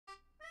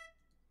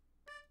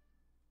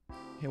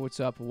Hey,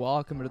 what's up?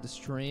 Welcome to the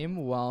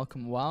stream.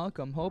 Welcome.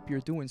 Hope you're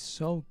doing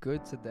so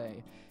good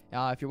today.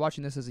 If you're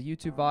watching this as a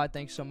YouTube VOD,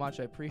 thanks so much.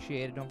 I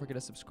appreciate it. Don't forget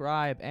to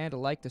subscribe and to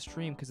like the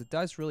stream because it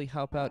does really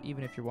help out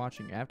even if you're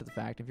watching after the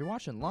fact. If you're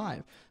watching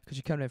live because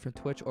you're coming in from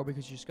Twitch or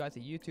because you just got the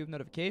YouTube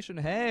notification,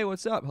 hey,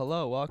 what's up?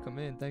 Hello, welcome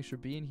in. Thanks for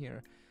being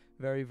here.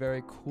 Very,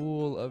 very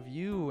cool of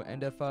you.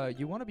 And if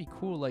you want to be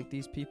cool like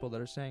these people that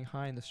are saying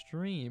hi in the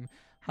stream,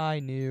 hi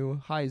New,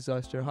 hi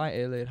Zuster, hi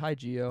Elid, hi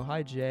Geo,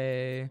 hi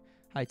Jay,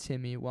 hi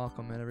Timmy,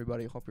 welcome in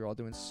everybody. Hope you're all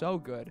doing so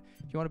good.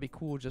 If you want to be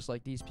cool just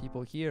like these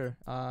people here,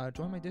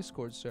 join my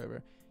Discord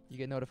server. You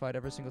get notified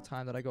every single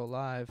time that I go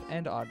live.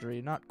 And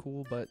Audrey, not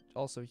cool but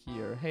also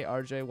here. Hey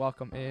RJ,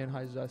 welcome in.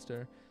 Hi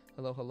Zuster.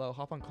 Hello, hello.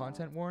 Hop on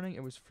content warning.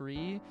 It was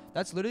free.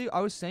 That's literally, I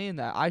was saying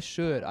that. I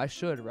should,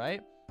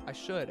 right? I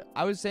should.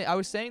 I was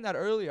saying that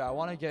earlier. I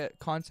want to get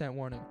content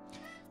warning.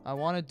 I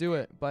want to do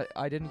it, but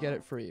I didn't get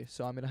it free,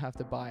 so I'm gonna have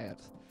to buy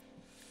it.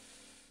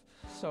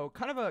 So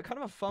kind of a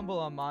fumble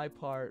on my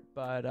part,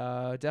 but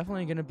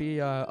definitely gonna be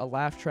a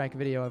laugh track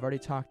video. I've already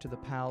talked to the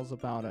pals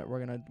about it. We're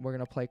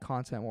gonna play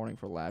content warning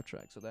for laugh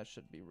track, so that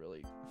should be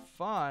really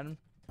fun.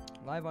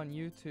 Live on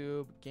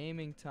YouTube,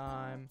 gaming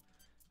time.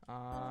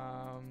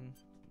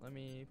 Let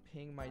me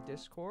ping my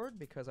Discord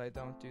because I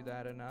don't do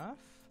that enough.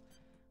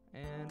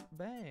 And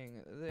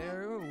bang,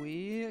 there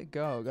we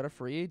go. Got a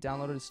free,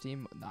 downloaded to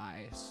Steam.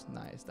 Nice.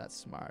 That's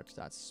smart.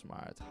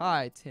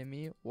 Hi,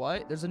 Timmy.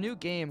 What? There's a new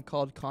game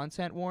called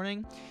Content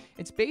Warning.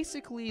 It's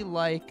basically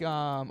like,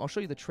 I'll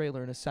show you the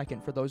trailer in a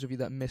second for those of you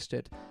that missed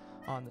it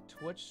on the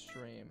Twitch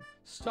stream.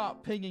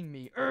 Stop pinging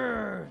me.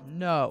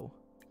 No.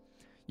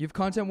 You have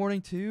Content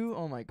Warning too?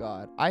 Oh my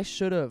god. I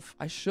should have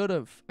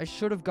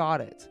got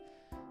it.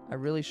 I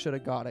really should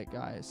have got it,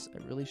 guys. I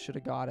really should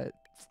have got it.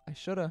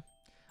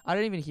 I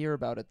didn't even hear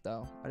about it,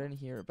 though. I didn't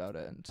hear about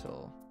it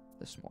until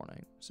this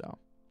morning. So,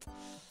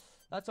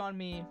 that's on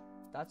me.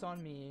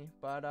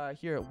 But,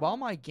 here, while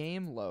my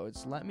game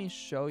loads, let me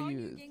show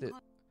you the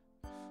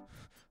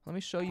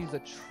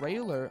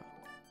trailer.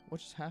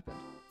 What just happened?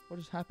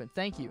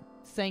 Thank you.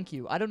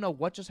 I don't know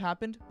what just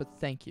happened, but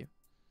thank you.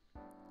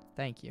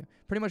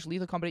 Pretty much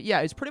Lethal Company. Yeah,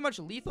 it's pretty much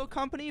Lethal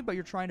Company, but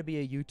you're trying to be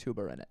a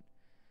YouTuber in it.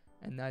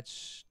 And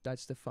that's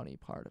the funny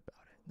part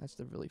about it. That's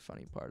the really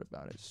funny part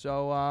about it.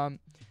 So,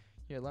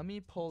 here, let me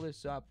pull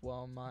this up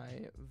while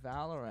my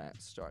Valorant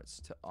starts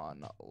to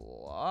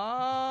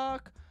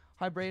unlock.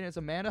 Hi, Braden. It's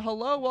Amanda.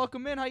 Hello.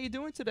 Welcome in. How you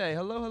doing today?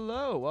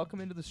 Hello.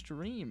 Welcome into the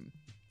stream.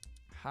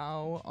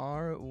 How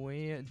are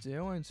we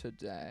doing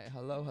today?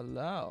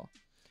 Hello.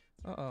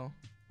 Uh-oh.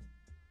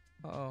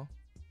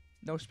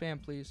 No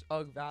spam, please.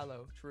 Ugh,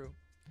 Valo.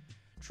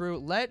 True.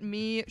 Let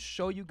me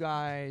show you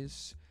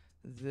guys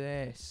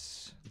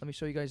this.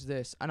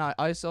 And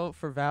I solo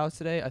for Val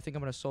today. I think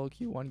I'm going to solo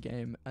queue one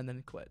game and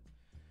then quit.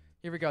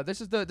 Here we go. This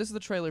is the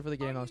trailer for the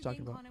game I was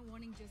talking about. Content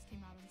Warning just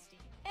came out on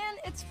Steam. And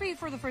it's free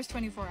for the first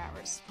 24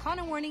 hours.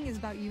 Content Warning is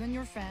about you and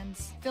your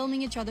friends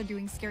filming each other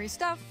doing scary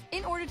stuff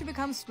in order to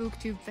become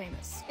SpookTube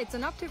famous. It's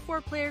an up to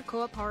 4-player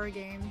co-op horror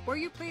game where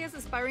you play as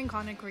aspiring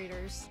content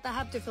creators that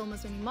have to film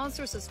as many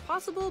monsters as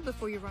possible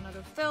before you run out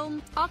of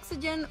film,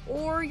 oxygen,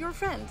 or your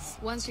friends.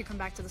 Once you come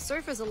back to the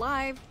surface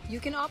alive, you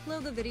can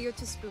upload the video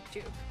to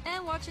SpookTube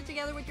and watch it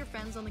together with your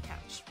friends on the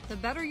couch. The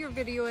better your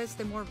video is,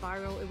 the more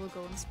viral it will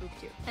go on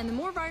SpookTube. And the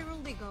more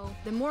viral they go,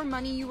 the more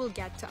money you will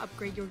get to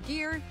upgrade your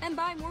gear and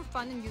buy more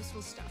fun and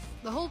useful stuff.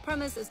 The whole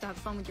premise is to have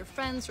fun with your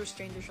friends or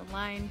strangers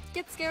online,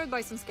 get scared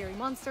by some scary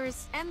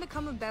monsters, and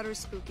become a better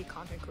spooky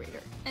content creator.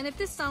 And if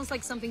this sounds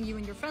like something you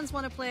and your friends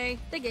want to play,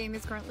 the game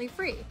is currently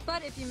free.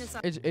 But if you miss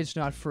out, it's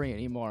not free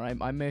anymore.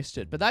 I missed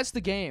it. But that's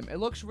the game. It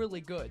looks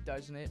really good,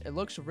 doesn't it? It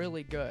looks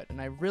really good, and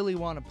I really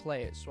want to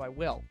play it, so I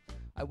will.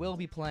 I will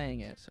be playing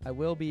it. I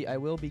will be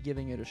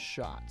giving it a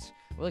shot.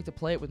 I would like to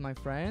play it with my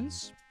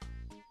friends.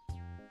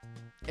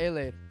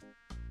 Elid,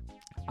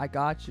 I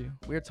got you.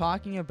 We were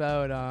talking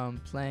about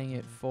playing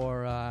it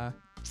for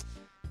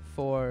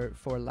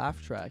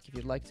laugh track. If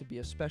you'd like to be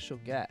a special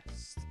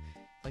guest,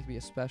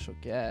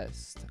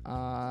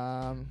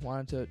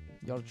 wanted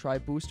y'all to try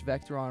Boost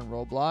Vector on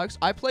Roblox.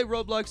 I play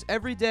Roblox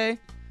every day.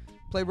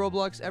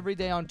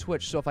 On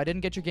Twitch. So if I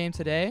didn't get your game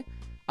today,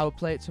 I will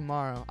play it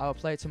tomorrow.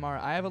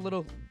 I have a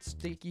little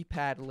sticky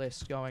pad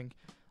list going.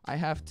 I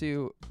have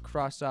to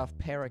cross off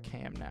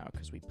Paracam now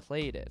because we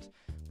played it.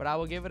 But I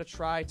will give it a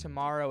try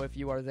tomorrow if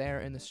you are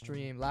there in the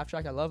stream. Laugh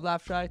track, I love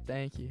laugh track.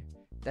 Thank you.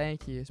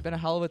 It's been a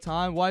hell of a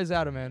time. Why is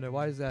that, Amanda?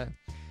 Why is that?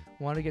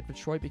 Want to get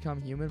Detroit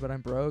Become Human, but I'm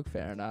broke.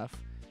 Fair enough.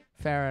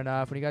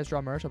 When you guys draw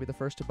merch, I'll be the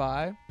first to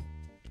buy.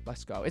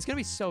 Let's go. It's gonna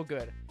be so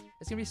good.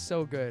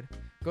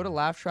 Go to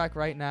laugh track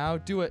right now.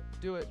 Do it.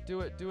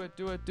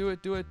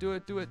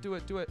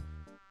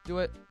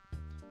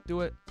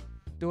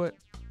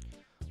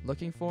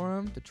 Looking for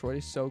him. Detroit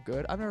is so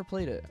good. I've never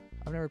played it.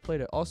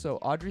 Also,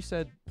 Audrey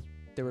said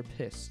they were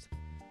pissed.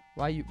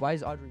 Why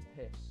is Audrey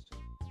pissed?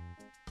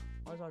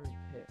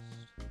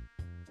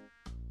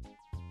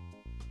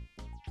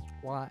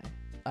 Why?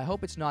 I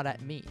hope it's not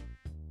at me.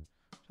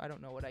 I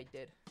don't know what I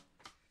did.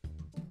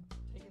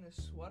 Taking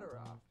this sweater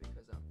off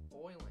because I'm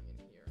boiling in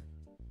here.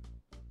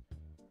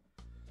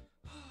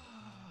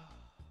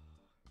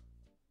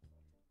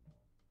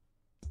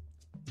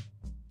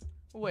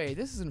 Wait,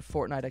 this isn't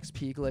Fortnite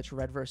XP glitch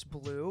red versus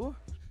blue.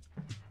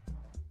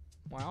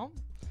 Well,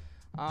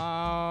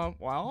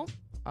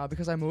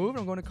 because I moved,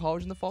 I'm going to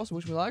college in the fall, so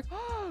wish me luck.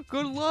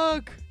 Good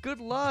luck. Good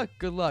luck.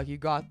 Good luck. You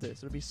got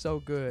this. It'll be so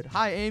good.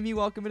 Hi, Amy.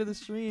 Welcome into the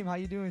stream. How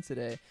you doing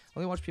today? I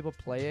only watch people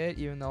play it,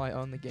 even though I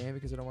own the game,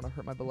 because I don't want to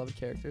hurt my beloved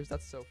characters.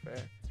 That's so fair.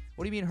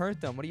 What do you mean hurt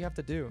them? What do you have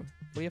to do?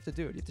 What do you have to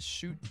do? Do you have to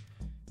shoot?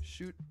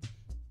 Shoot.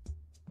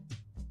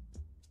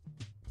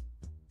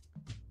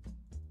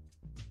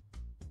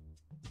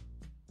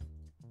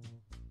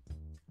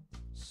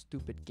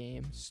 Stupid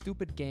game.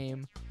 Stupid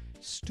game.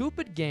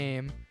 Stupid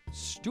game.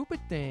 Stupid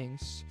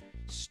things.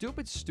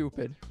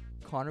 Stupid.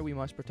 Connor, we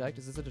must protect.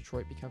 Is this a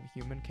Detroit Become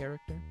Human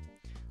character?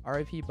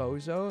 R.I.P.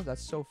 Bozo.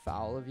 That's so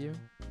foul of you.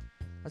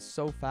 That's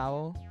so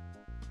foul.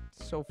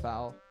 So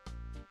foul.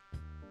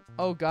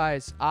 Oh,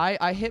 guys.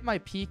 I hit my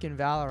peak in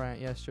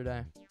Valorant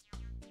yesterday.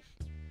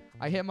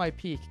 I hit my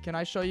peak. Can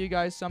I show you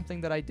guys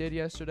something that I did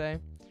yesterday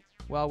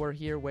while we're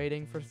here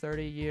waiting for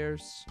 30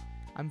 years?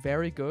 I'm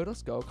very good.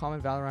 Let's go.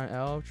 Common Valorant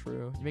L.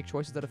 True. You make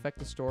choices that affect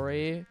the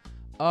story.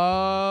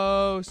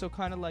 Oh, so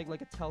kind of like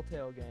a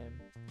Telltale game,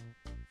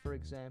 for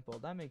example.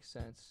 That makes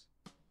sense.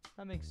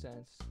 That makes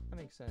sense. That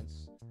makes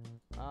sense.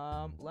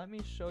 Let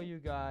me show you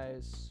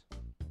guys.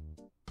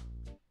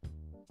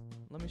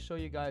 Let me show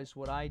you guys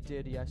what I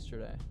did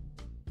yesterday.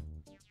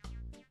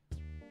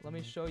 Let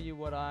me show you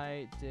what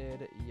I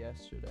did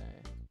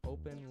yesterday.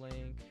 Open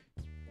link.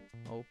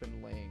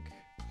 Open link.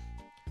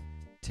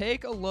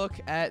 Take a look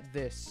at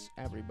this,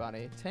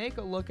 everybody. Take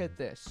a look at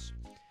this.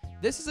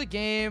 This is a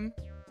game.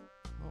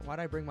 Oh,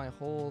 why'd I bring my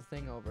whole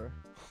thing over?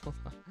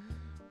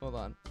 Hold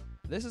on.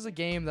 This is a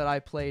game that I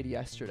played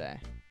yesterday.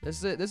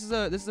 This is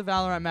a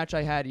Valorant match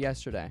I had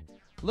yesterday.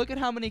 Look at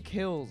how many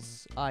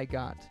kills I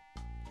got.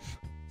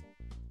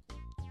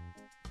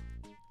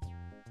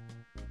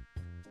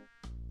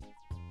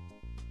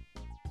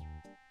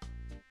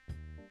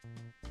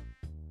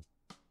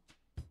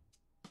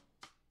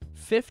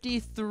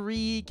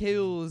 $53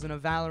 kills in a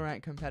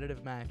Valorant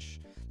competitive match.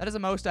 That is the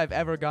most I've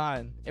ever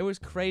gotten. It was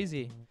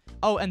crazy.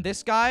 Oh, and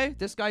this guy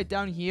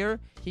down here,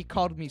 he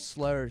called me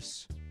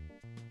slurs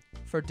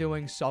for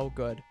doing so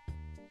good.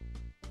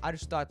 I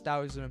just thought that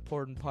was an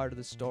important part of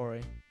the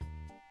story.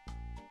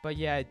 But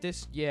yeah,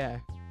 yeah,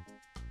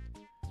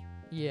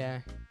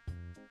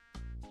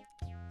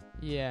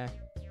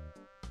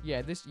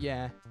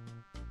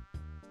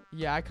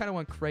 I kind of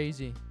went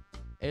crazy.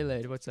 Hey,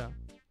 lady, what's up?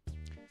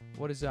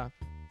 What is up?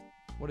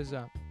 What is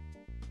up?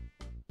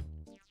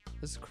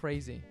 This is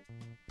crazy.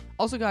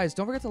 Also, guys,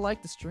 don't forget to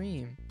like the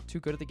stream. Too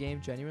good at the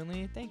game,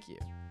 genuinely. Thank you.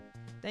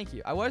 Thank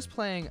you. I was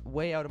playing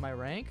way out of my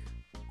rank,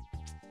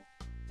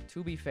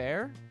 to be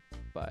fair,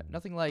 but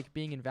nothing like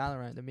being in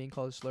Valorant and being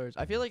called slurs.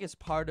 I feel like it's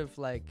part of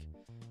like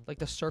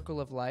the circle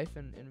of life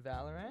in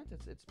Valorant.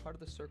 It's part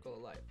of the circle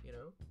of life, you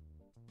know?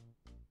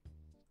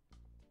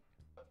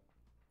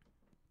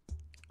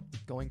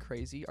 Going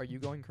crazy? Are you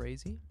going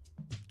crazy?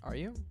 Are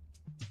you?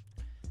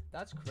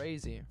 That's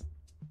crazy.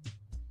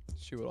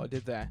 See what I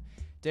did there?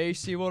 Do you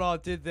see what I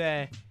did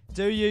there?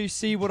 Do you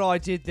see what I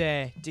did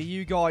there? Do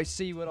you guys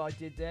see what I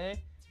did there?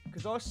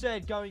 Because I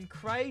said going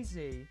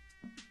crazy.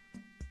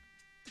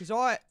 Because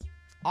I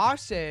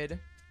said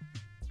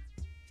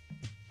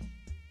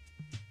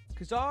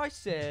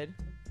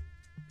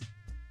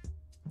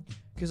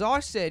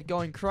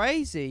going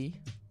crazy.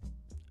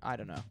 I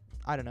don't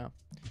know.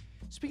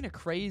 Speaking of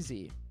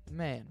crazy,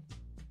 man.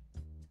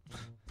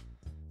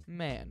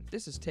 Man,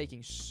 this is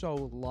taking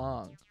so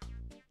long.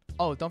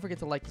 Oh, don't forget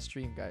to like the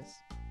stream, guys.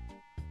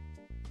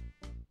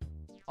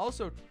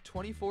 Also,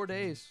 24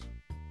 days.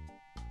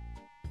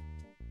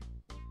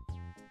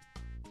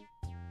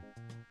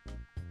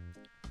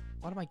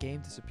 Why did my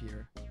game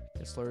disappear?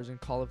 Get slurs in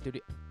Call of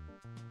Duty.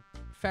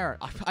 Fair.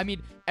 I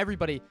mean,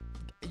 everybody.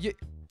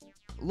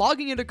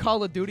 Logging into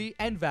Call of Duty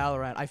and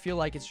Valorant, I feel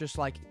like it's just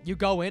like you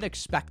go in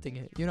expecting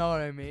it. You know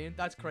what I mean?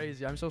 That's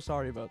crazy. I'm so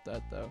sorry about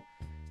that, though.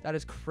 That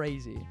is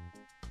crazy.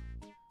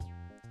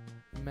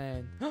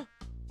 Man.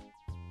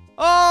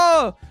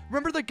 Oh!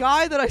 Remember the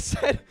guy that I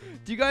said...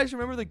 Do you guys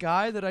remember the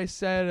guy that I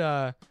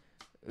said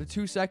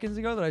 2 seconds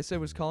ago that I said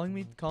was calling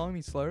me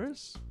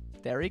slurs?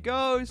 There he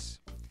goes.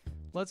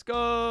 Let's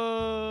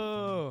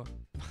go.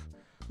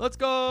 Let's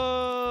go.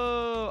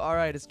 All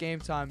right, it's game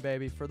time,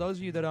 baby. For those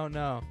of you that don't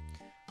know,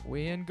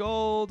 we in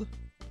gold.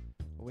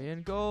 We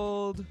in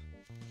gold.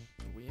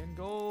 We in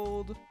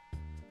gold.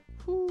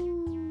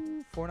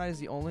 Whoo. Fortnite is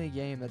the only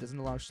game that doesn't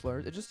allow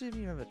slurs. It just doesn't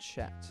even have a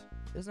chat.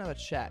 It doesn't have a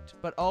chat.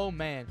 But oh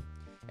man,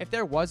 if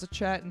there was a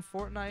chat in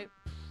Fortnite,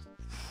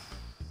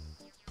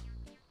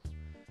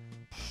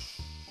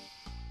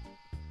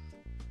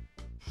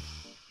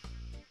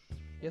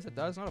 yes, it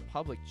does. Not a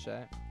public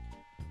chat.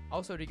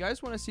 Also, do you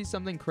guys want to see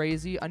something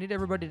crazy? I need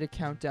everybody to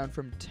count down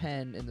from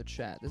 10 in the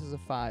chat. This is a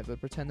 5, but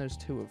pretend there's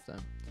 2 of them.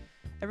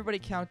 Everybody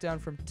count down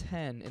from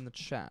 10 in the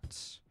chat.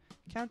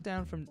 Count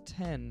down from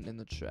 10 in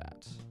the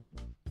chat.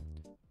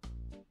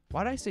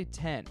 Why did I say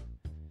 10?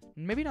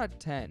 Maybe not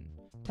 10.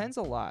 10's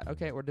a lot.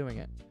 Okay, we're doing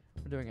it.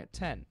 We're doing it.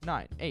 10,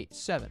 9, 8,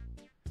 7,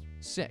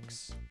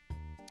 6,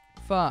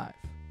 5,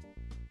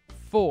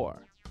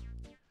 4,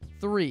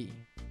 3,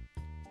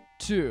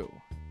 2,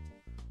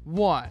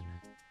 1.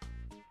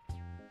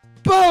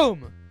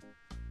 Boom!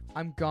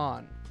 I'm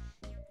gone.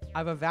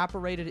 I've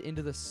evaporated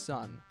into the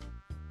sun.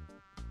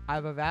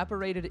 I've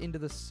evaporated into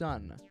the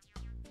sun.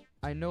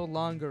 I no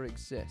longer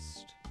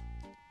exist.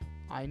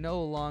 I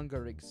no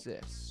longer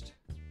exist.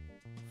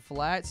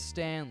 Flat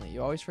Stanley.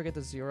 You always forget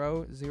the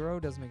zero. Zero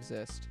doesn't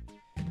exist.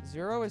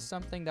 Zero is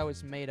something that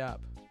was made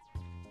up.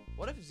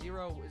 What if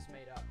zero was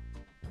made up?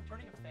 I'm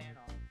turning a fan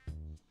on.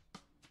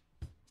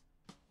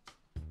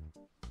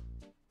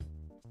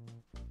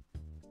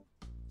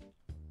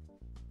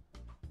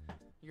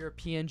 You're a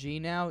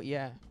PNG now?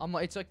 Yeah.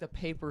 It's like the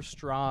paper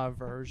straw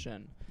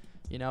version.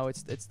 You know,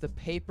 it's the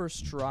paper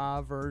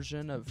straw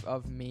version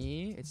of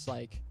me. It's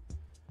like,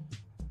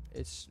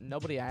 it's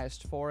nobody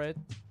asked for it.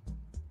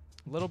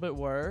 A little bit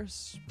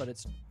worse, but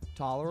it's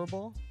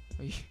tolerable.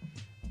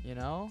 You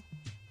know?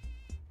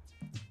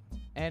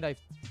 And I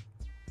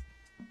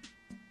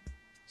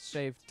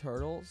saved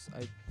turtles.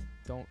 I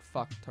don't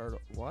fuck turtle.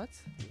 What?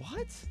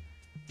 What?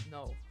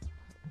 No.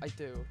 I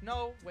do.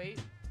 No, wait.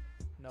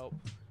 Nope.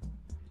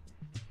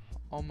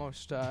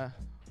 Almost, I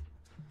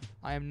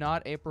am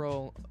not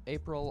April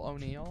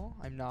O'Neil.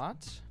 I'm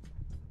not.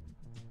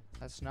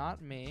 That's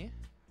not me.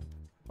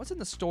 What's in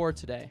the store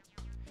today?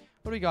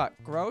 What do we got?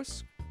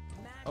 Gross?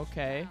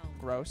 Okay.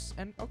 Gross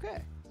and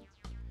okay.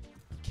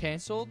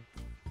 Cancelled?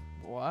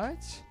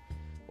 What?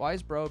 Why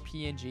is bro a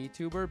PNG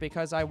tuber?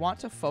 Because I want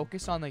to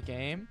focus on the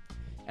game,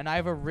 and I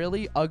have a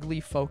really ugly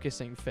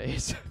focusing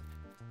face.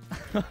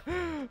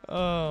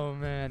 Oh,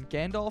 man.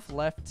 Gandalf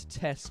left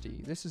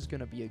Testy. This is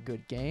gonna be a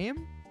good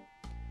game.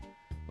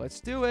 Let's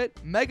do it.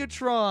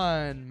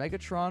 Megatron.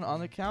 Megatron on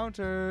the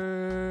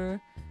counter.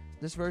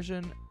 This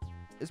version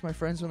is my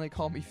friends when they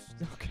call me.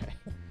 Okay.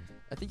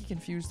 I think you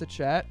confused the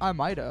chat. I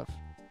might have.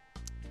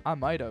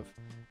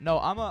 No,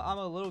 I'm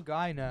a little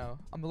guy now.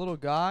 I'm a little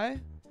guy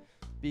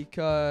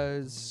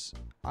because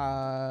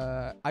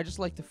I just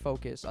like to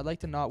focus. I like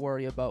to not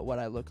worry about what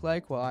I look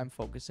like while I'm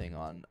focusing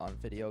on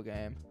video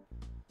game.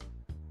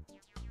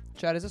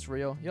 Chat, is this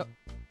real? Yep.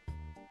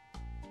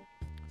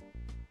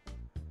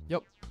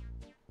 Yep.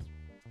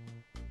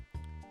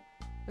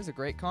 This is a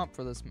great comp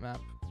for this map.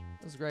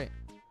 This is great.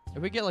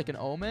 If we get like an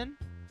Omen,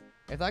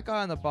 if that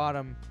guy on the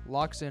bottom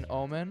locks in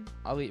Omen,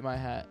 I'll eat my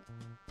hat.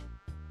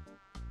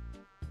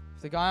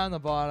 If the guy on the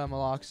bottom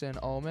locks in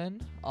Omen,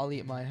 I'll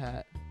eat my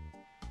hat.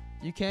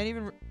 You can't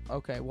even...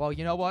 Okay, well,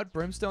 you know what?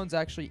 Brimstone's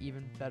actually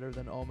even better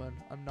than Omen.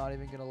 I'm not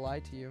even gonna lie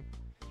to you.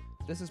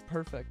 This is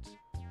perfect.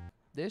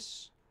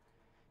 This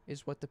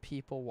is what the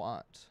people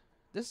want.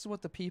 This is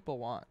what the people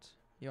want.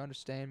 You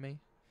understand me?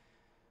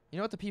 You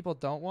know what the people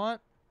don't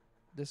want?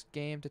 This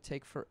game to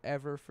take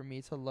forever for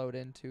me to load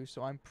into.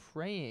 So I'm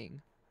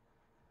praying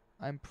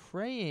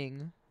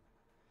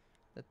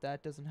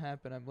that doesn't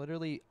happen. I'm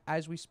literally,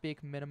 as we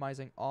speak,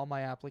 minimizing all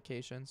my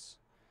applications.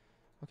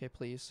 Okay,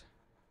 please.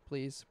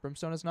 Please.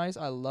 Brimstone is nice.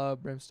 I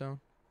love Brimstone.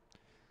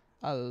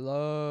 I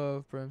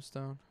love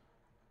Brimstone.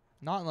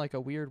 Not in like a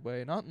weird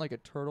way. Not in like a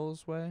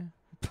Turtles way.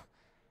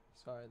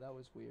 Sorry, that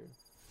was weird.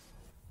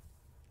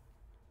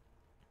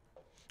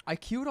 I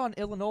queued on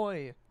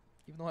Illinois,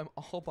 even though I'm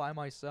all by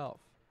myself.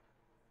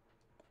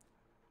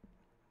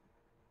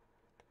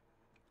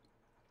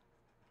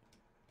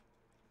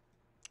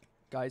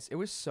 Guys, it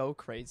was so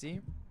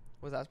crazy.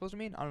 What was that supposed to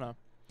mean? I don't know.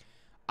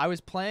 I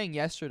was playing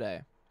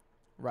yesterday,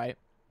 right?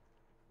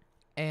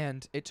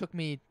 And it took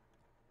me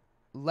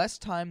less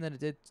time than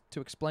it did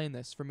to explain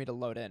this for me to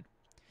load in.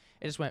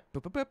 It just went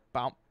boop, boop, boop,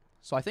 bounce.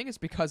 So I think it's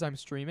because I'm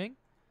streaming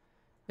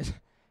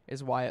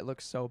is why it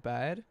looks so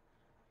bad.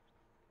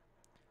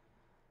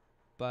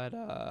 But,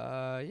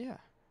 yeah.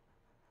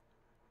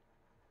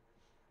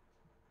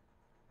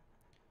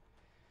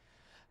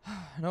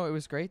 No, it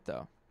was great,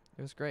 though.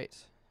 It was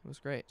great. It was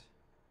great.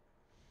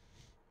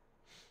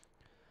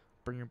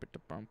 I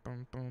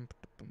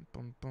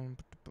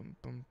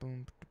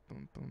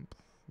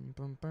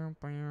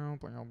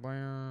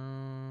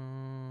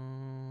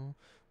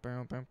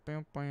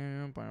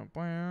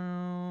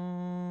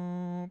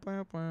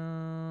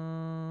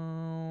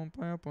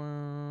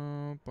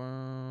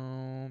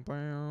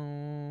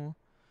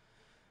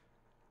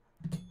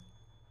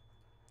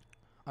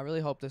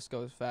really hope this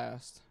goes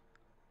fast.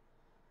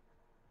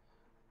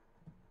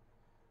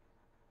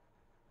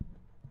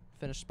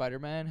 Finish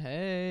Spider-Man.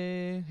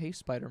 Hey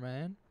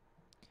Spider-Man.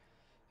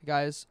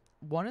 Guys,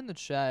 one in the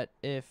chat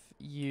if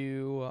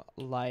you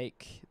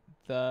like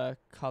the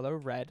color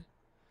red.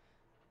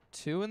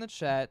 Two in the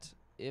chat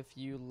if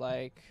you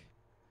like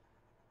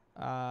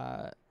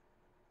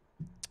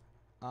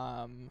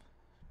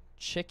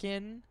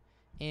chicken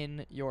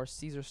in your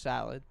Caesar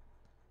salad.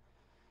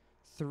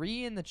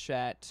 3 in the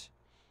chat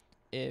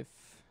if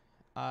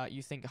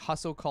you think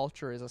hustle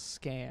culture is a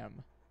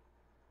scam.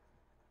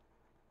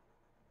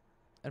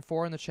 And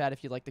 4 in the chat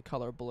if you like the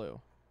color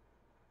blue.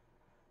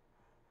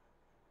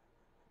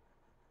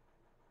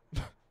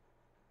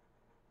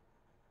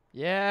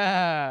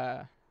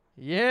 Yeah.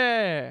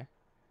 Yeah.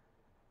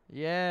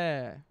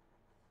 Yeah.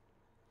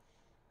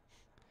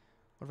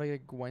 What if I get a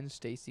Gwen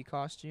Stacy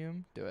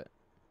costume? Do it.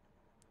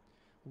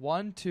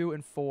 1, 2,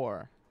 and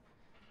 4.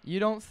 You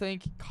don't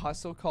think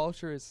hustle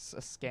culture is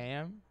a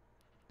scam?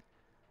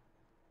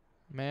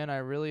 Man, I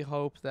really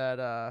hope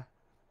that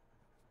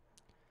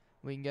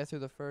we can get through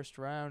the first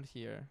round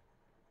here.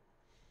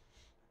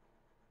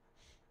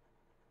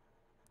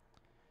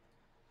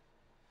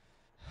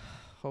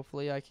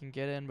 Hopefully I can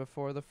get in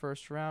before the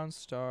first round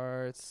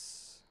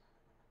starts.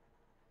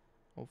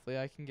 Hopefully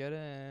I can get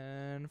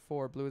in.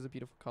 4. Blue is a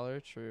beautiful color.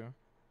 True.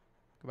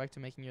 Go back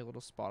to making your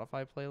little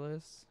Spotify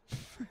playlist.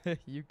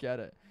 You get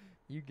it.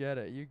 You get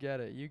it. You get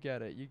it. You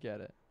get it. You get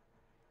it.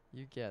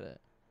 You get it.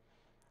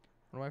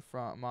 One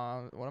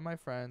of my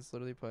friends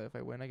literally put, "If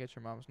I win, I get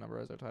your mom's number"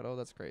 as our title.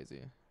 That's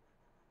crazy.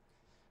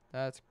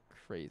 That's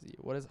crazy.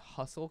 What is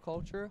hustle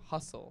culture?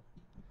 Hustle.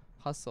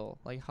 Hustle.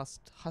 Like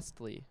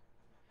hustly.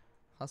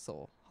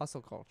 Hustle.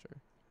 Hustle culture.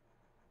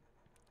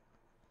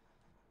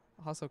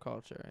 Hustle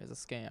culture is a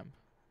scam.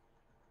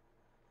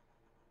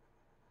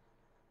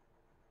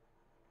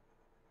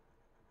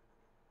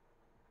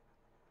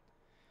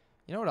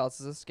 You know what else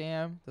is a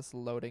scam? This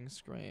loading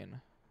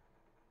screen.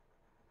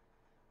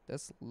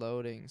 This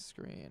loading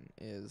screen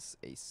is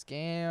a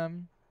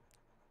scam.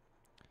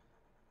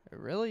 It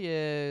really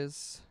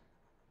is.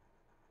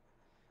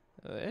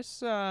 This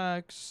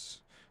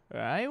sucks.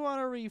 I want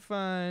a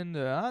refund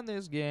on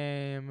this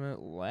game.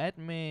 Let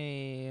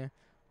me,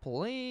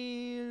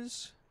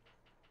 please.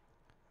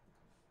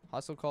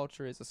 Hustle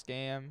culture is a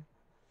scam.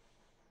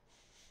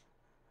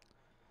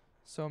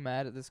 So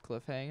mad at this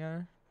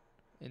cliffhanger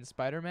in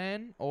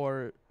Spider-Man,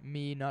 or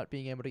me not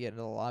being able to get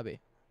into the lobby.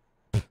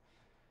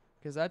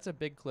 Because that's a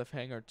big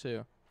cliffhanger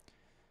too.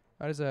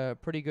 That is a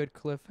pretty good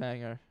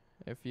cliffhanger,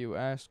 if you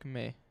ask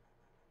me.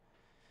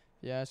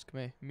 If you ask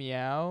me.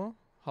 Meow?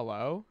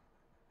 Hello?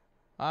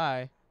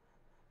 Hi.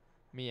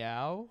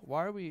 Meow?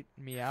 Why are we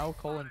meow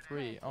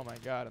 :3? Oh my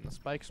god, and the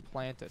spike's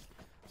planted.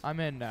 I'm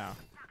in now.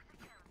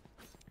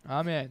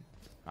 I'm in.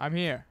 I'm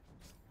here.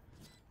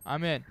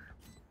 I'm in.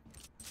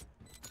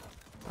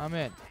 I'm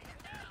in.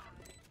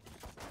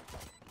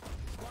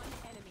 One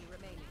enemy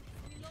remaining.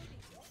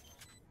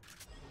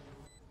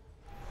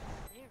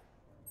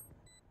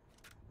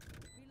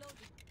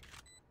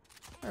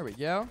 There we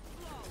go.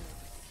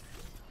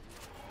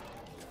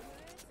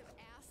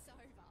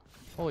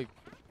 Holy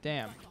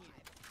damn.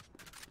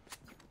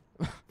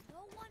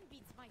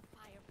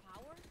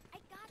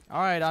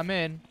 Alright, I'm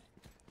in.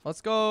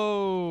 Let's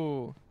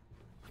go.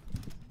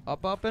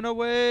 Up, up, and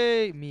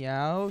away.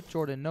 Meow.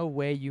 Jordan, no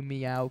way you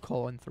meow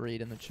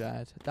 :3'd in the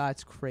chat.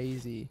 That's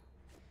crazy.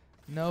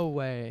 No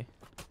way.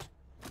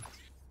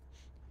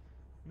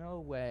 No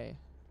way.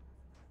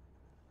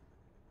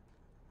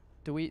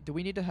 Do we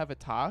need to have a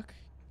talk?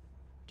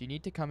 Do you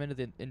need to come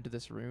into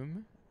this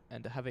room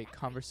and have a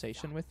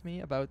conversation with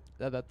me about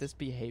this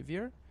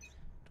behavior?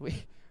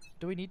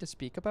 Do we need to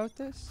speak about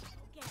this?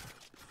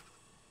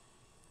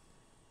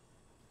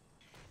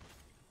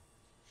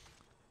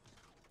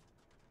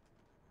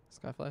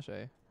 Skyflash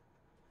A.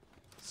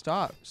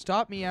 Stop.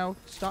 Stop, meow.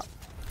 Stop.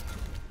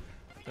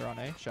 They're on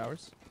A.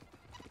 Showers.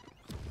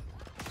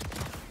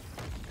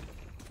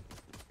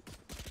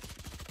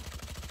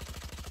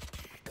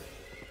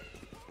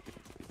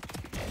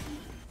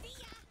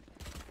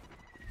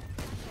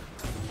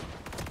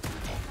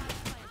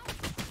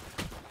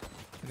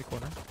 In the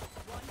corner.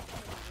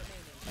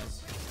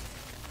 Nice.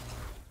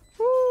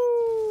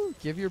 Woo!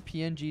 Give your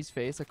PNG's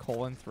face a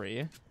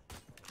 :3.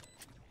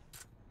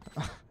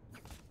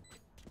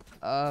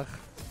 Ugh.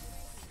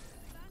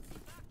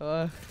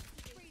 Ugh.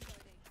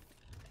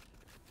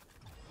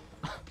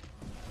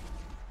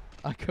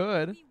 I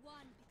could. We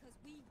won because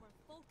we were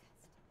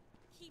focused.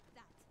 Keep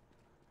that.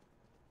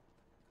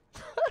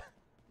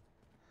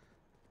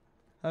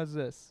 How's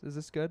this? Is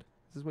this good?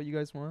 Is this what you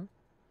guys want?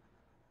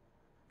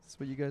 Is this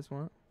what you guys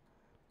want?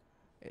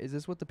 Is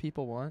this what the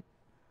people want?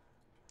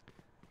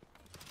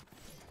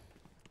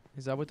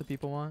 Is that what the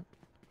people want?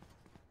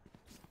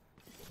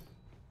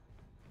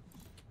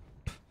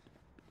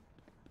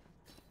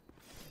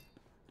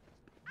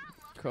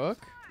 Cook?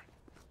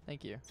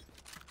 Thank you.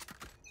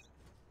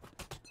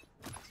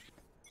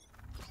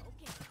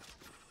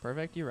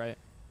 Perfect, you're right.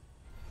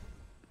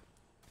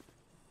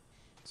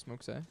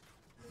 Smoke say.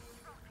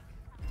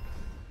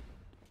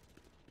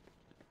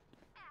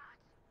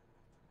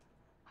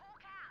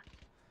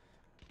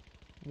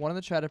 One in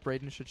the chat if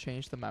Braden should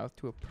change the mouth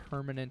to a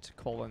permanent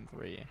 :3.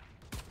 I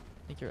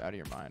think you're out of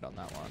your mind on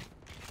that one.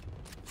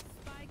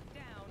 Spike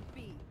down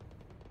B.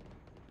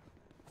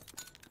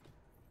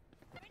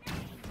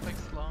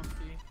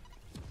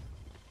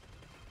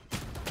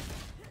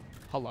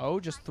 Hello?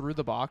 Just threw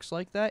the box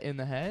like that in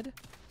the head?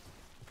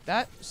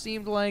 That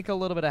seemed like a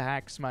little bit of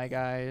hacks, my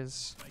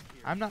guys.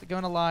 I'm not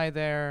gonna lie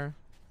there.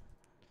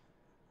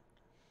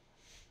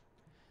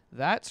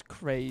 That's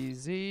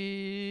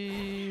crazy.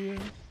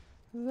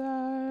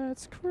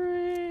 That's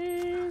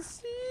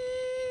crazy.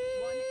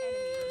 One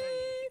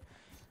enemy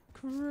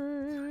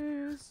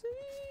Crazy.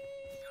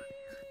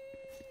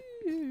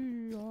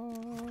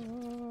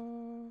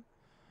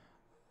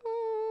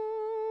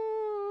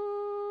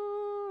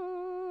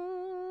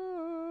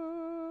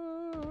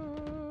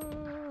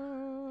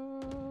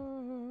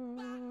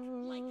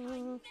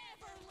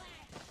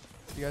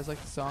 You guys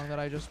like the song that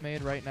I just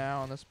made right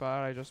now on the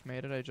spot? I just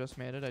made it. I just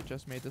made it. I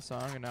just made the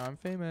song, and now I'm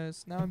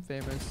famous. Now I'm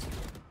famous.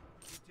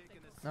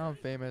 Now I'm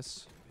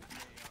famous.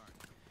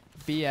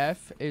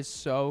 BF is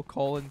so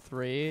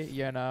 :3,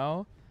 you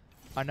know?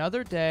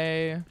 Another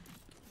day.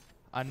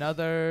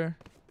 Another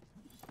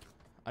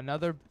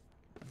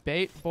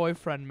bait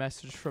boyfriend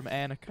message from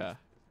Annika.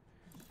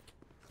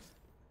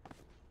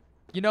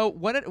 You know,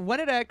 when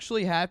it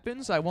actually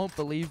happens, I won't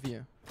believe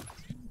you.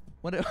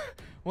 When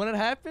it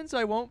happens,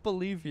 I won't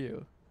believe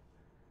you.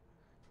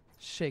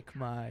 Shake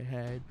my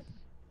head.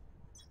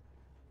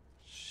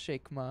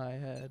 Shake my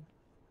head.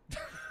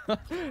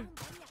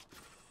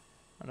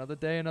 Another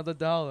day, another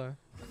dollar.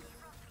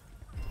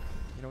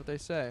 You know what they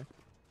say?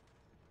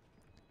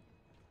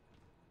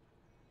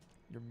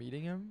 You're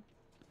meeting him?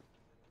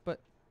 But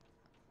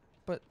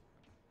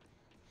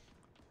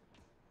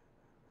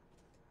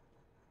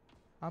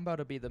I'm about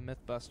to be the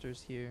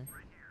Mythbusters here.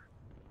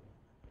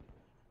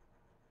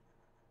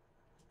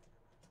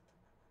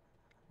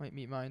 Might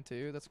meet mine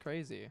too. That's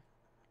crazy.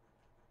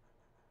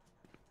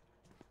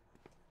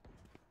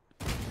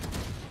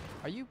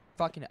 Are you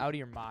fucking out of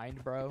your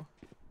mind, bro?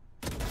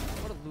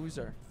 What a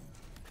loser.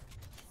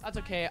 That's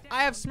okay.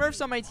 I have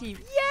Smurfs on my team.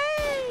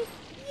 Yay!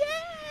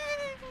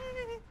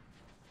 Yay!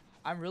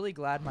 I'm really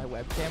glad my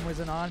webcam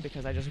wasn't on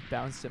because I just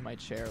bounced in my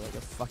chair like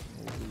a fucking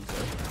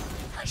loser.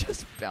 I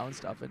just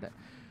bounced up in it.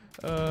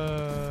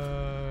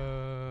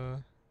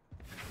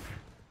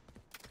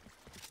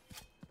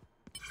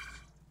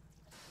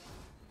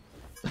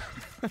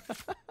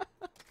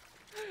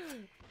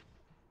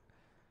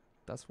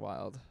 That's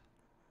wild.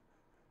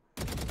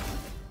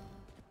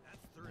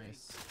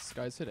 Nice. This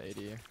guy's hit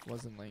 80.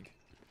 Wasn't Link.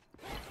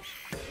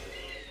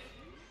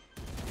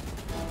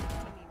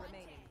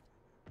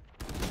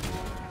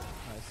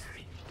 Nice.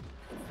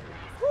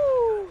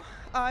 Woo!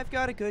 I've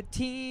got a good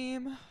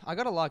team. I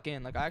gotta lock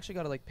in. Like, I actually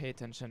gotta, like, pay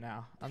attention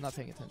now. I'm not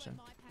paying attention.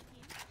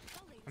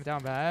 I'm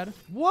down bad.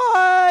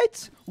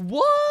 What?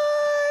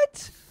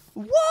 What?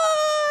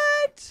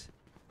 What?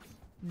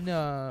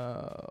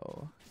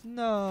 No.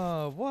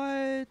 No.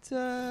 What?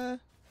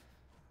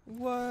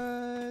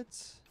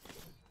 What?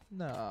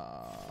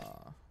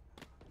 No.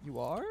 You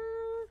are?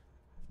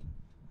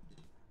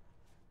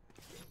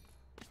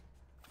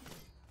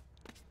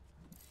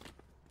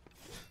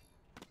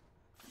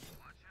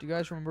 Do you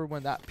guys remember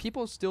when that...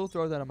 People still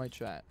throw that in my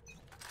chat.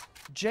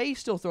 Jay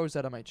still throws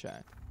that in my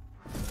chat.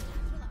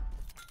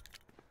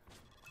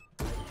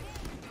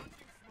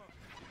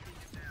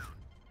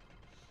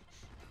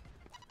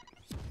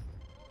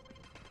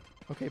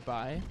 Okay,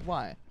 bye.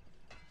 Why?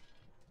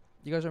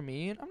 You guys are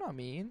mean? I'm not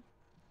mean.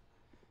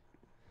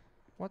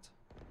 What?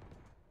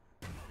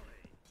 No,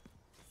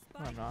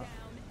 I'm not.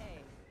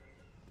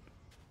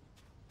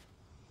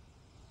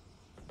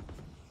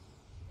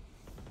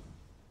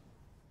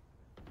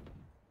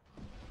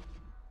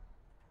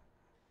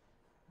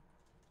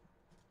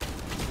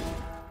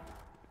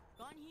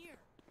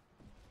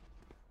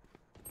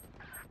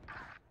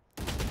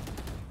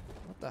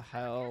 What the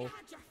hell?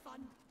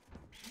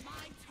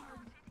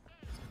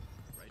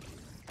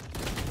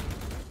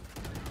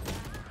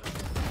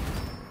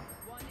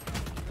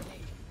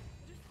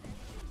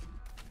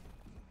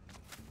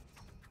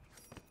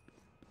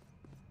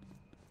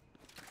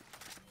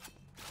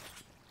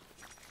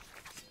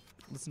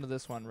 Listen to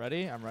this one.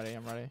 Ready? I'm ready.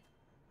 I'm ready.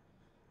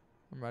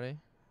 I'm ready.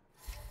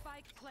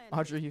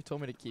 Audrey, you told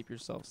me to keep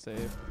yourself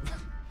safe.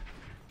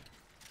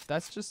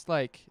 That's just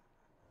like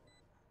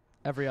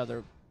every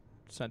other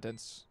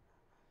sentence.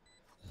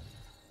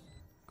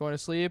 Going to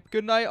sleep.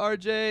 Good night,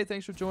 RJ.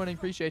 Thanks for joining.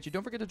 Appreciate you.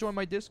 Don't forget to join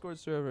my Discord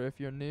server if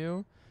you're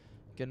new.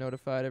 Get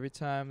notified every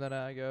time that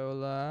I go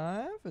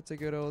live. It's a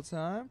good old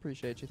time.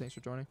 Appreciate you. Thanks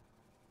for joining.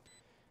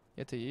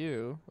 Yeah, to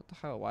you. What the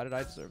hell? Why did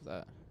I deserve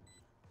that?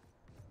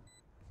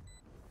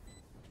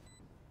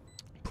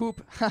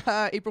 Poop.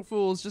 Haha, April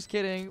Fools. Just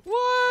kidding.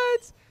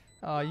 What?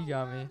 Oh, you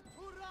got me.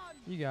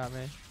 You got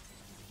me.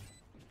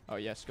 Oh,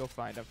 yes. Go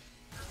find him.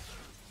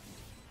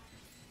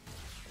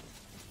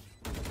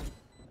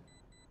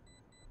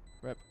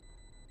 Rip.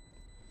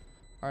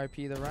 RIP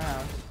the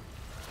round.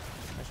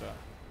 Nice shot.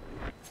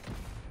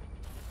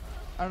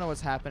 I don't know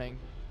what's happening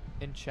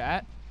in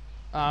chat.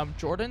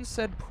 Jordan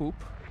said poop.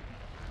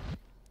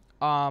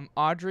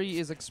 Audrey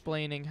is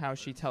explaining how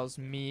she tells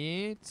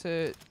me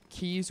to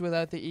keys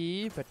without the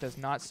E, but does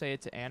not say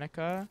it to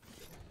Annika.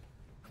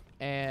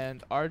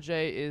 And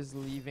RJ is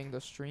leaving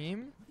the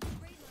stream.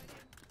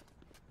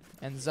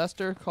 And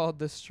Zester called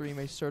this stream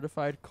a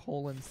certified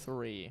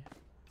 :3.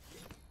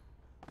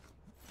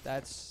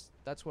 That's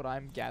what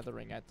I'm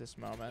gathering at this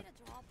moment.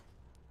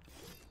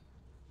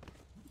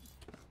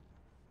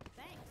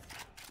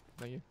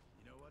 Thank you. You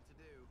know what to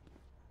do.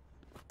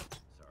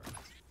 Sorry.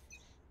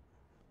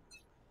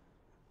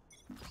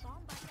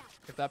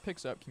 If that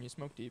picks up, can you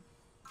smoke deep,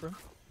 bro?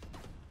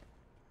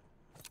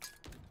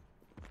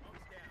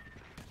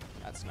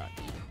 That's not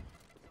deep.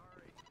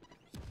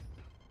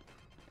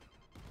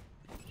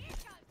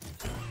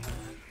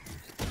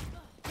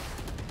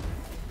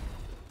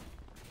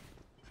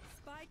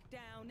 Spike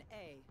down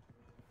A.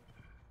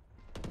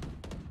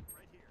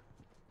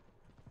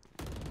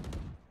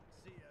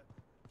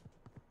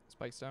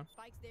 Spike's down.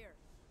 Spike's there.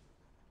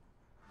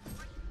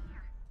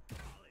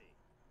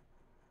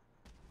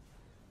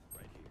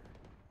 Right here.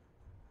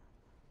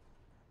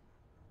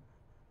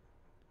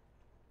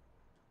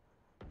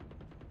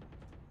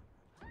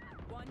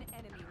 One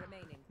enemy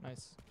remaining.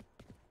 Nice.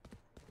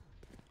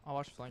 I'll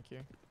watch flank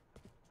here.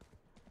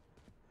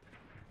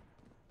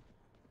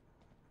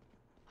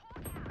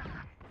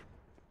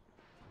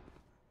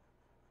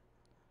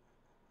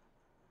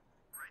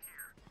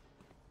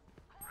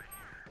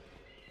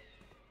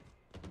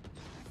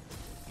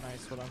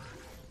 Nice, well done.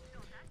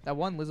 That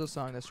one Lizzo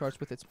song that starts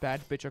with "It's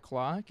bad bitch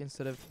o'clock,"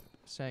 instead of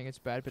saying "It's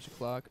bad bitch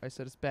o'clock," I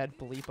said "It's bad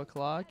bleep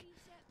o'clock,"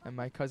 and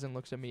my cousin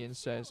looks at me and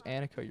says,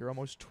 "Annika, you're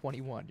almost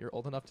 21. You're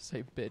old enough to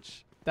say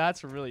bitch."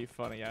 That's really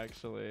funny,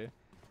 actually.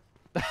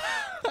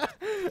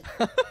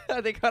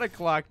 They kind of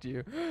clocked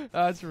you.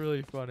 That's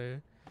really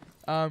funny.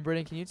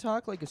 Braden, can you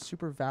talk like a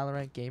super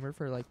Valorant gamer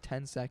for like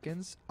 10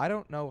 seconds? I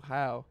don't know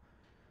how.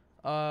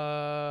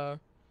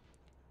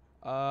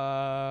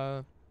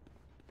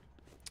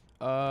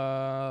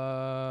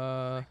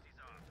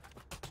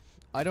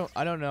 I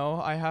don't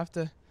know. I have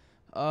to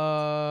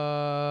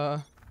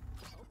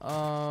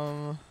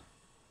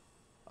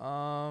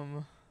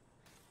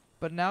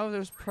but now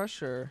there's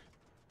pressure.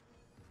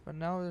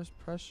 Now there's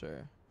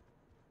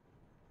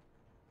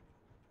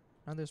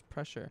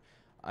pressure.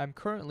 I'm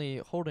currently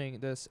holding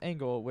this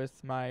angle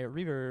with my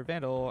Reaver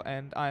Vandal,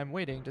 and I'm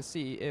waiting to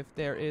see if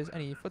there is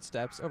any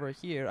footsteps over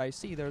here. I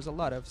see there's a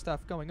lot of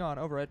stuff going on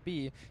over at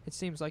B. It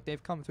seems like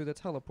they've come through the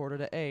teleporter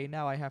to A.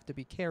 Now I have to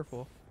be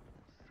careful.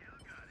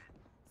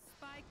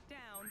 Spike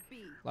down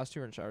B. Last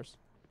two are in showers.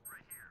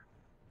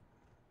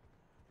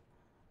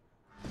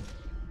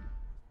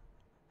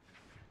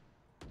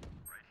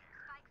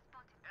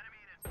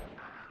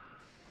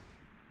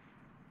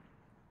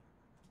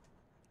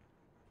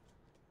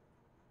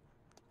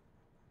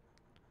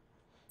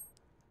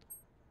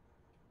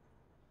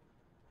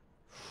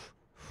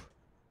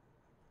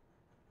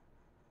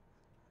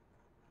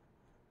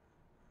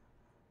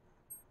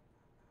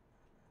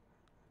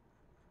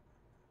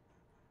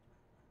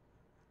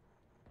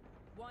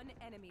 One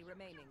enemy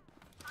remaining.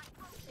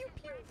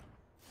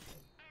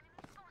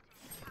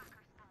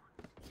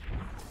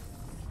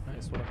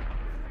 Nice, what up?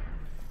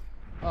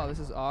 Oh, this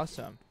is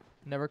awesome.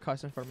 Never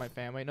cuss in front of my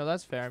family. No,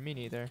 that's fair. Me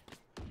neither.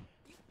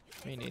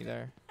 Me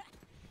neither.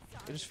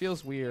 It just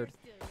feels weird.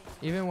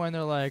 Even when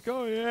they're like,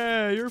 "Oh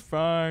yeah, you're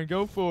fine.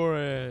 Go for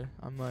it."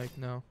 I'm like,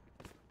 no.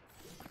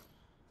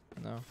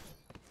 No.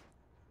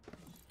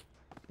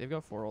 They've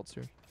got 4 ults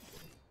here.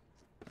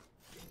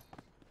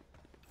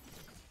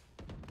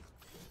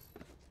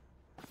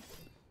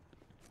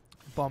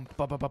 Bum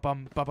bum bum bum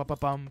bum bum bum bum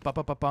bum bum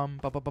bum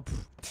bum bum.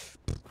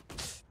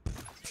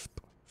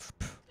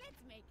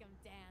 Let's make him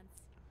dance.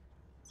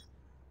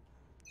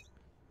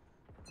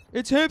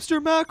 It's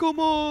Hamster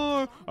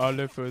Macklemore! I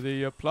live for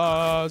the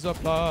applause,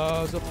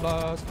 applause,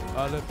 applause.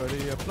 I live for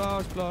the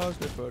applause,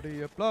 applause, live for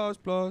the applause,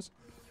 applause.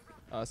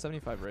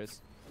 75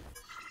 raise.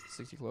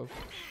 60 clove.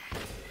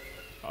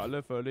 I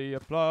live for the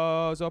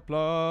applause,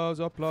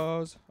 applause,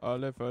 applause. I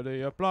live for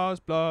the applause,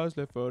 applause,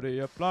 live for the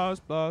applause,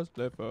 applause,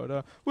 live for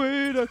the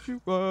way that you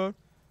want.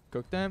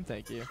 Cook them,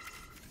 thank you.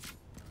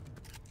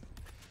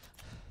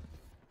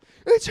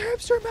 It's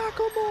Hamster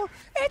Macklemore!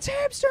 It's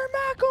Hamster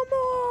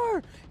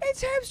Macklemore!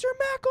 It's Hamster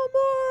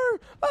Macklemore!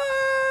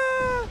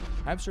 Ah!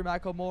 Hamster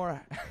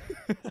Macklemore.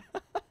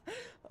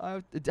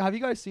 Have you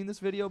guys seen this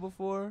video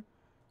before?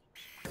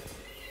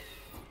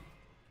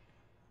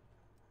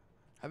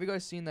 Have you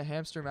guys seen the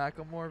Hamster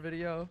Macklemore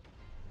video?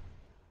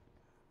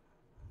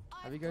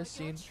 Have you guys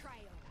seen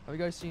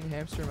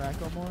Hamster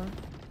Macklemore?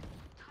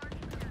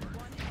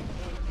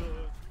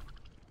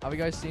 Have you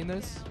guys seen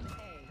this?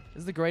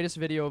 This is the greatest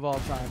video of all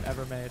time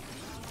ever made.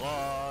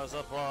 Applause,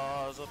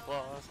 applause,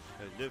 applause.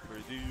 And live for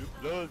the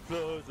applause,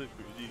 applause, live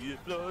for the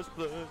applause,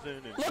 applause.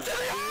 Look at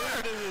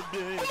the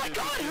Oh my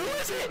god, who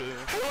is it?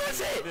 Who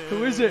is it?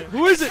 Who is it?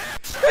 Who is it?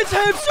 It's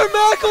Hamster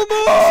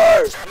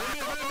Macklemore!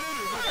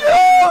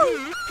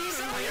 No!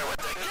 He's out here with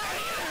the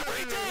gang and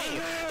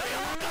everything. They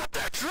all got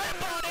their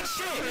drip on and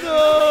shit. No!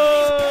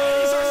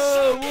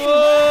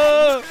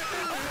 What?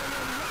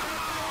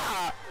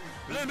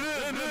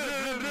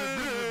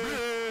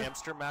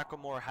 Hamster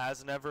Macklemore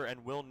has never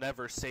and will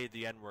never say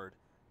the N-word.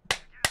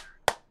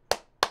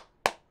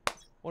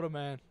 What a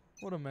man.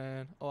 What a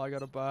man. Oh, I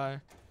gotta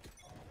buy.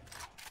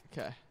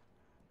 Okay.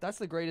 That's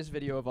the greatest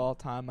video of all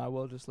time. I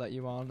will just let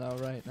you all know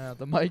right now.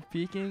 The mic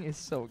peeking is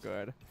so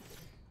good.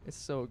 It's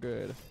so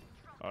good.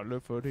 I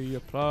live for the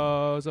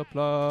applause,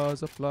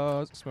 applause,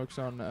 applause. Smoke's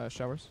on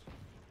showers.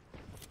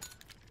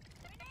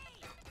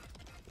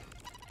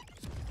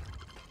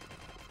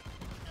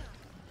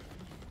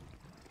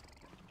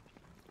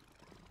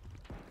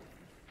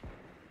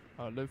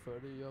 I live for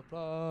the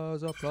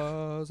applause,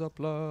 applause,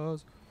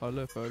 applause. I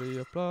live for the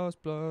applause,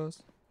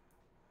 applause.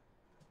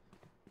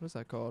 What is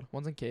that called?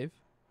 One's in cave.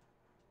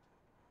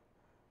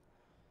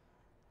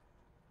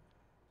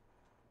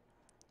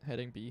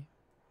 Heading B.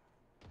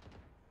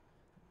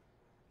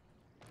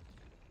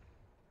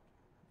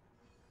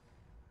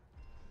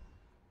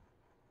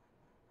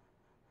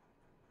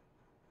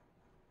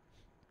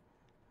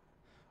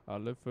 I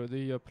live for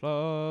the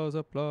applause,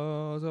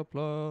 applause,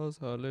 applause.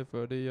 I live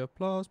for the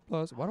applause,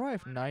 applause. Why do I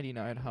have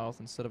 99 health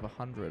instead of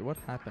 100? What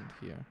happened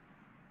here?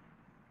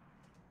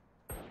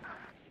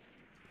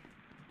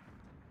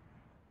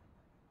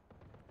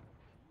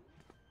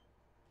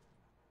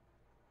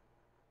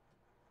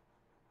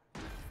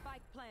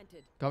 Spike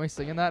planted. Got me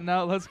singing that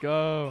now? Let's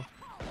go.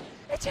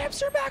 It's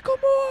Hamster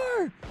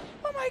Macklemore!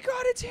 Oh my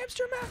god, it's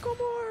Hamster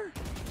Macklemore!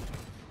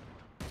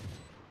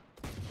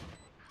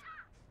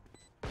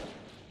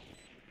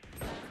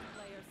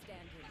 Player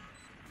standing.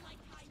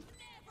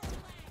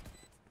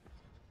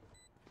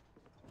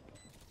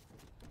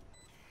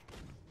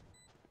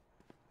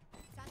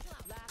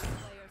 Last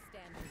player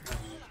standing.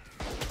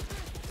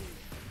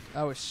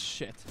 That was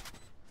shit.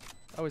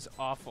 That was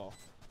awful.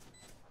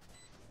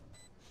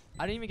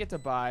 I didn't even get to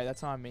buy.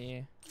 That's on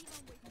me.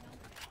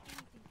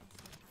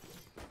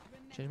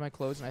 Change my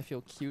clothes and I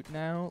feel cute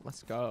now.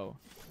 Let's go.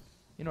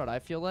 You know what I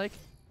feel like?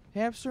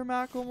 Hamster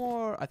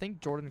Macklemore. I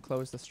think Jordan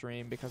closed the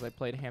stream because I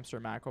played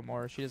Hamster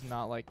Macklemore. She does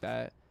not like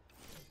that.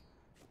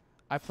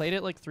 I played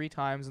it like 3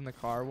 times in the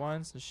car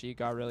once and she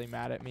got really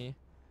mad at me.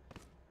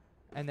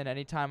 And then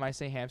anytime I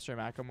say Hamster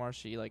Macklemore,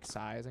 she like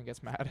sighs and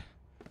gets mad.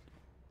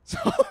 So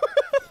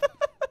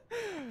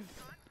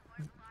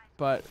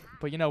But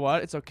you know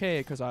what? It's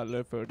okay because I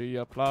live for the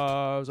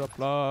applause,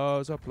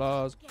 applause,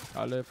 applause.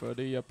 I live for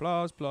the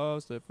applause,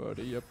 applause, live for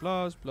the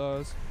applause,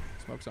 applause.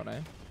 Smoke's on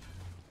A.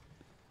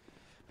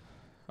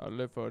 I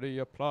live for the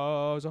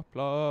applause,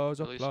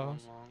 applause,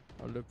 applause.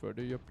 I live for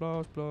the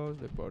applause,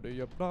 applause, live for the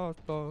applause,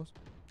 applause.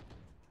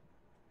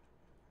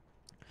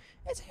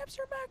 It's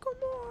Hamster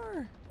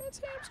Macklemore!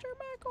 It's Hamster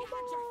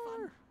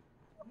Macklemore!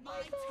 Oh my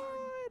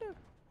god!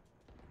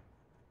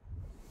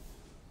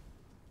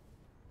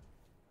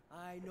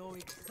 I know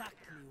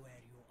exactly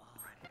where you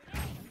are.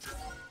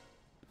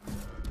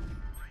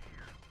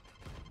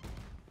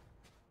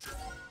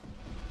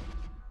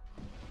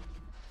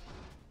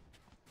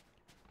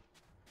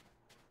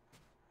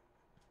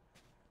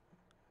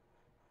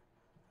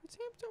 It's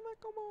Hamster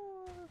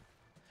Macklemore!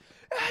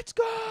 Let's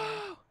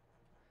go!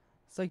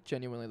 It's like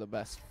genuinely the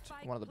best,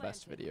 one of the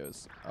best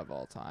videos of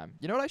all time.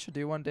 You know what I should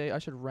do one day? I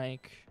should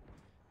rank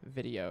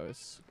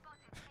videos.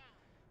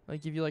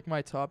 Like give you like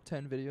my top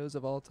 10 videos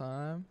of all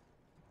time.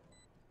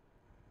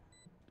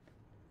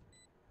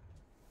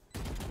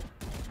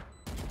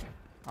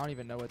 I don't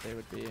even know what they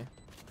would be.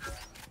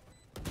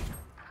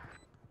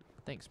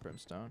 Thanks,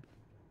 Brimstone.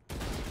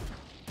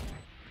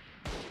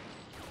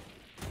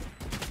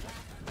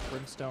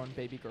 Brimstone,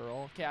 baby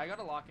girl. Okay, I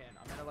gotta lock in.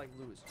 I'm gonna like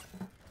lose.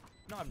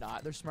 No, I'm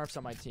not. There's Smurfs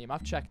on my team.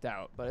 I've checked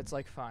out, but it's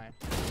like fine.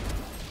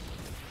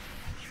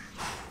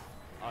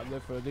 I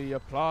live for the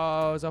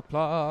applause,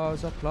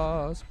 applause,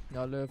 applause.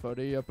 I live for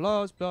the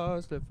applause,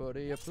 applause, live for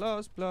the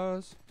applause,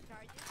 applause.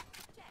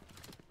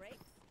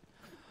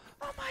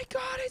 Oh my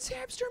god, it's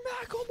Hamster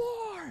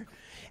Macklemore!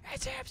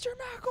 It's Hamster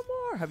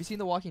Macklemore! Have you seen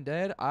The Walking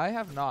Dead? I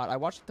have not. I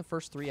watched the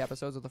first 3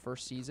 episodes of the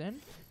first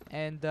season,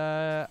 and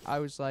I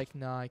was like,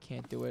 nah, I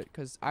can't do it,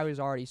 because I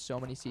was already so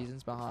many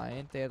seasons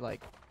behind. They had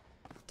like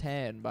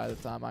 10 by the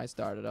time I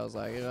started. I was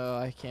like, oh,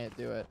 I can't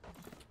do it.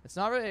 It's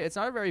not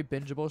a very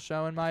bingeable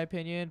show in my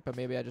opinion, but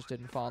maybe I just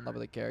didn't fall in love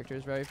with the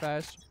characters very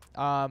fast.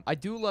 I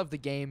do love the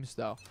games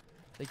though.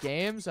 The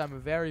games, I'm a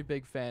very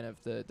big fan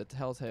of the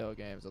Telltale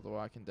games of The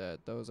Walking Dead.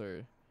 Those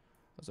are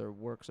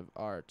works of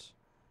art.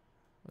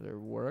 They're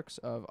works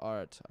of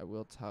art, I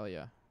will tell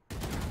ya.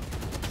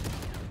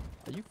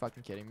 Are you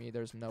fucking kidding me?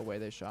 There's no way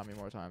they shot me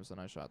more times than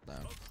I shot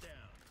them.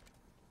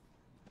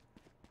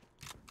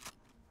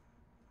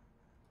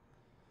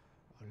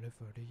 I live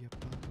for the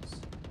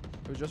applause.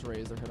 It was just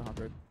Razor hit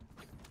 100.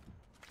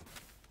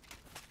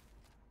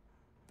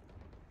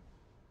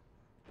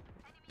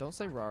 Don't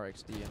say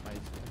RARXD in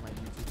my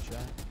YouTube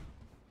chat.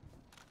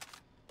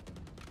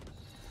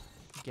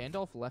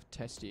 Gandalf left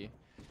Testy.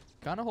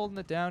 Kind of holding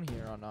it down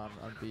here on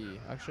B.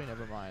 Actually,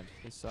 never mind.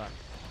 They suck.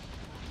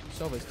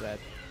 Sova's dead.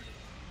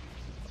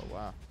 Oh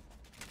wow.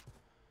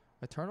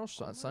 Eternal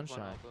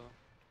Sunshine.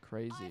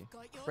 Crazy.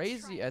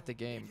 Crazy at the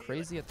game.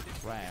 Crazy at the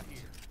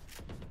craft.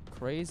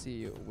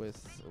 Crazy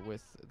with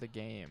the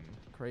game.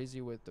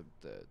 Crazy with the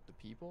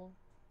people.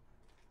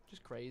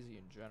 Just crazy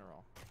in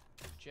general.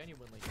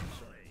 Genuinely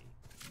concerned.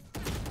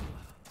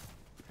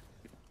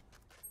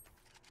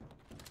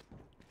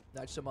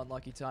 That's some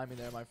unlucky timing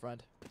there, my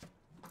friend.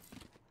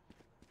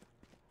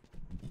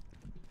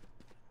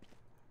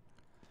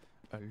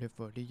 I live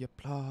for the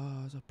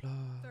applause,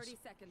 applause. 30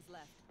 seconds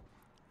left.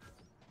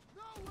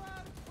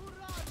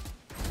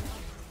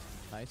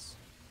 Nice.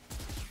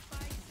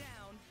 Spike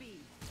down B.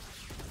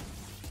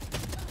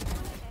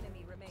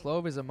 Enemy remaining.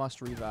 Clove is a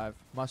must revive.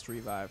 Must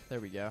revive. There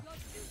we go.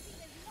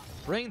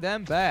 Bring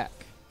them back.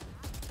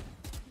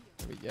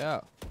 There we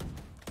go.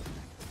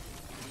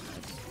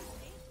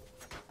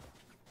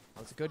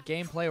 That's a good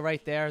gameplay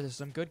right there. There's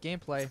some good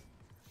gameplay.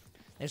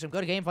 There's some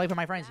good gameplay for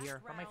my friends here.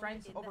 For my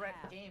friends over at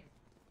the game.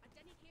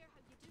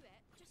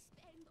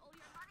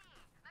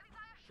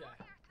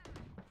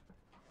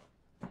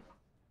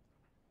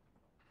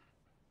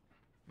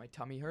 My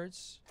tummy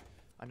hurts.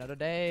 Another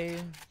day.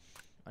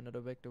 Another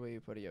victory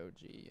for the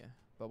OG.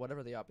 But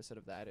whatever the opposite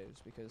of that is,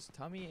 because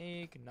tummy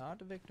ache,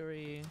 not a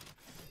victory.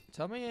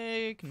 Tummy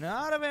ache,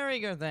 not a very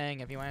good thing,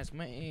 if you ask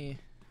me.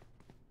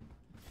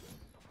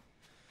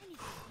 I need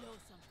to blow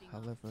something I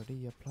up. live for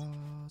the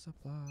applause,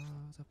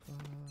 applause, applause.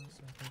 I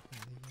live for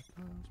the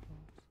applause,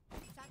 applause.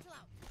 Satchel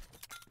out.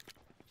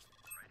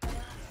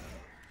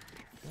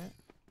 Okay.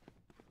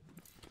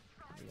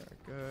 We are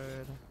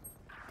good.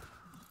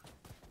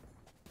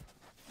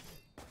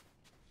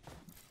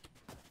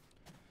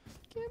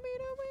 Give me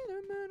the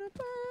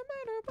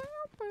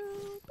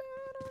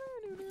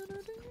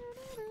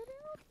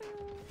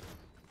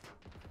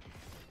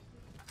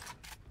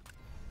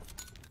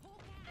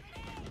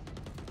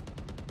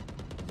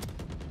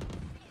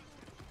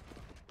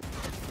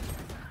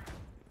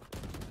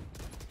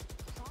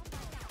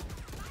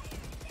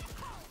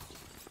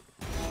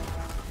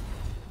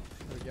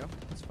There we go.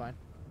 That's fine.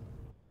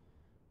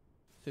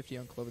 50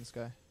 on Cloven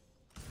Sky.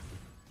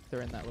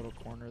 They're in that little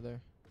corner there.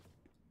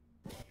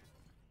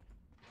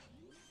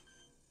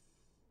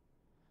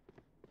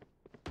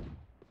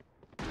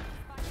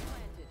 Spike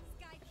planted.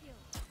 Sky kill.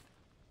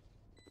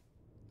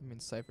 I mean,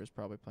 Cypher's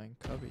probably playing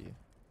Cubby.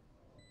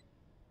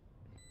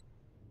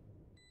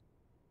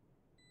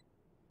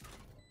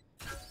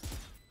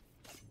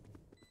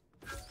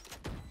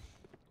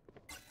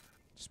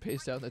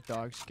 Spaced out, the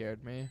dog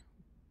scared me.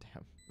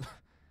 Damn.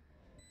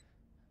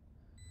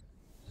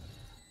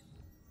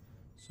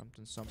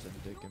 Something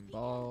dick and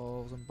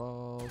balls and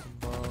balls and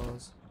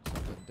balls.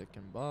 Something dick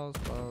and balls,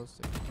 balls,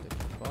 dick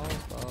and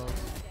balls, balls.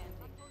 Standing.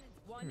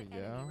 One There we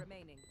enemy go.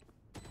 remaining.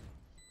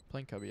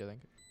 Playing Cubby, I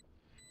think.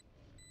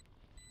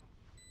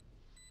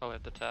 Probably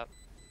at the top.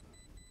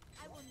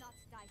 I will not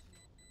die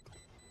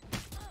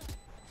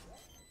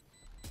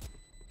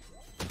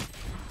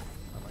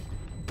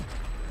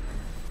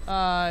here.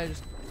 I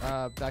just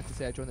back to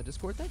say I joined the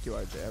Discord. Thank you,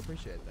 RJ. I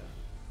appreciate that.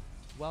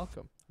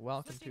 Welcome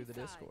to Switching the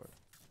sides. Discord.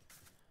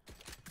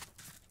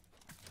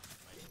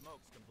 My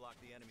smokes can block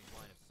the enemy's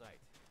line of sight.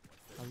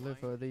 Once I they're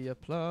live blind, for the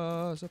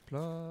applause,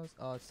 applause.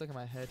 Oh, it's stuck in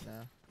my head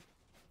now.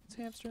 It's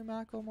Hamster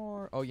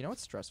Macklemore. Oh, you know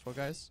what's stressful,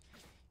 guys?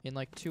 In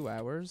like 2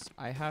 hours,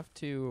 I have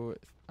to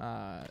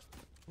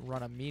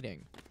run a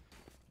meeting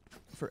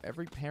for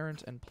every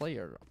parent and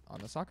player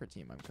on the soccer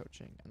team I'm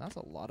coaching, and that's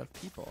a lot of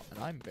people,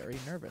 and I'm very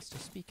nervous to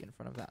speak in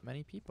front of that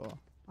many people.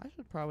 I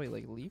should probably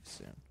like leave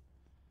soon.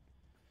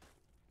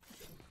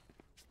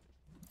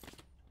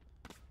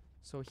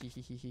 So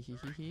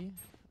he.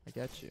 I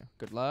get you.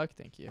 Good luck.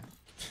 Thank you.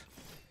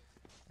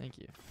 Thank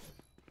you.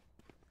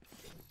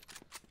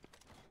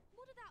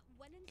 What did that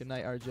went in? Good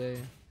night,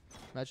 RJ.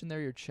 Imagine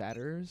they're your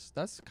chatters.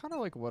 That's kind of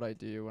like what I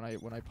do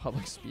when I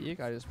public speak.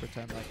 I just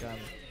pretend like I'm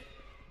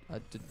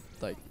a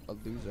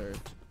loser.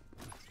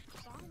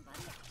 Bomb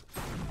buddy.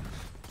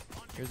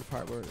 Here's the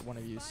part where one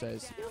of you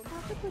says, "You don't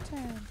have to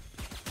pretend."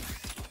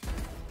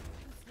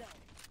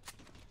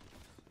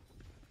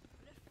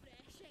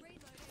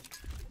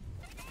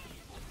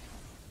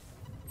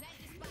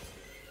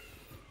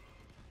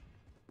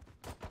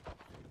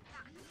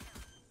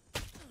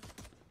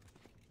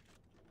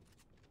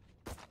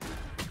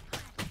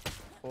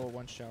 Oh,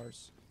 one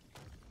showers.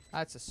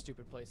 That's a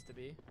stupid place to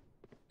be.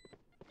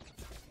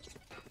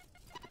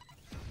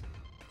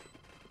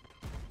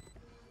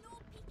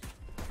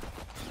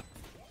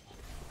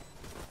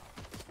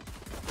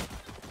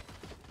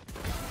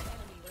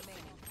 Enemy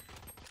remaining.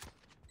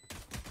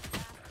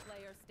 Last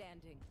player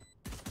standing.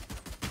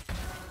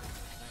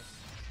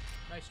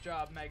 Nice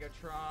job,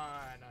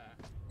 Megatron.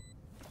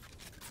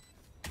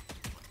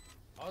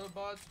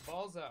 Autobots,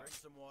 balls out. drink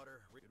some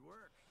water. Good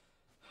work.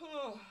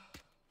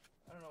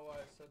 I don't know why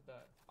I said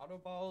that.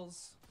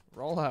 Autoballs,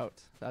 roll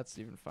out. That's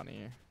even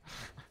funnier.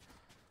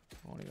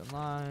 Won't even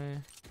lie.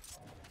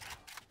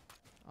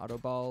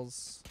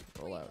 Autoballs,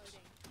 roll out.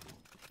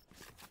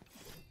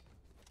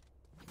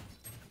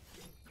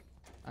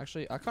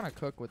 Actually, I kind of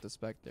cook with the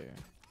Spectre.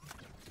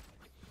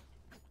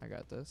 I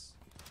got this.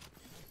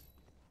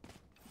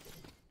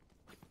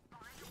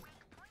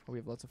 Oh, we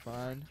have lots of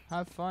fun.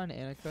 Have fun,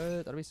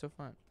 Annika. That'll be so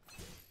fun.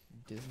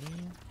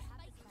 Disney.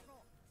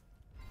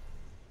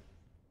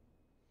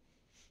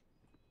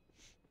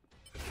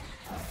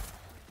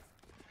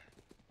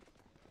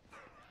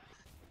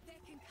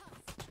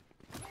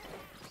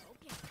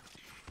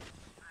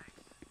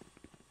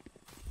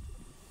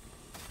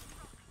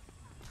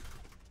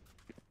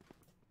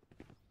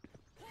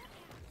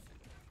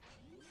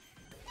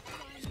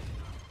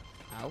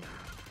 Ow.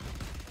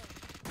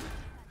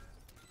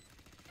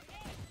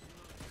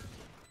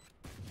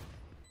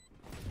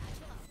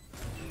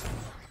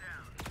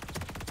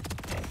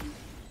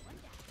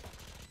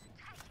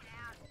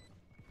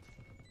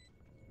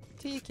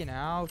 Taken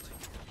out.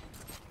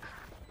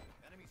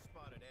 Enemy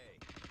spotted A.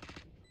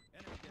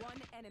 Enemy down.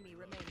 One enemy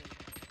remaining.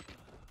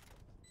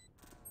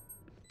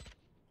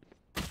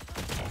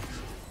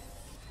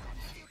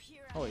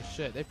 Holy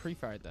shit, they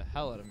pre-fired the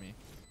hell out of me.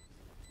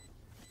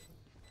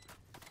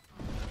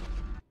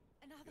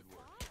 Another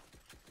fly?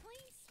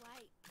 Clean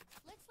slate.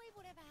 Let's leave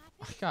whatever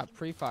happens. I got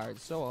pre-fired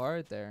so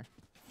hard there.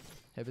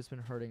 Hip has been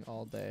hurting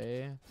all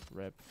day.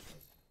 Rip.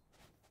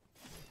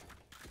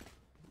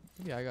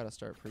 Maybe I gotta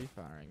start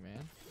pre-firing,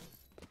 man.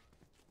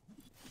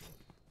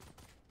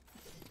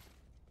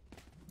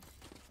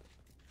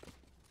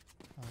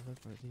 I'll live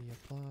for the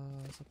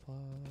applause,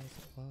 applause,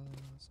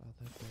 applause. I'll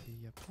live for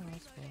the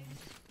applause,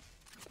 applause.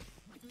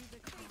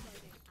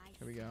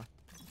 Here we go.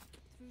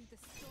 Through the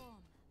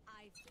storm,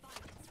 I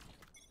fight.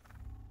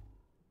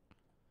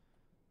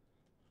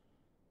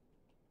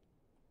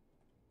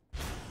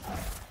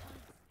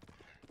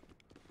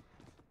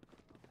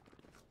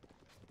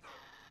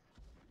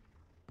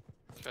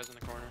 This guy's in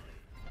the corner.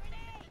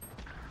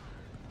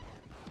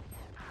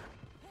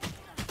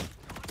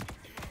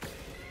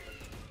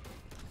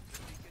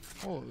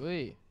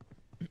 Holy.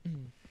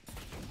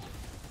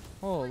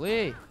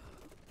 Holy.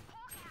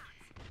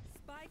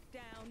 Spike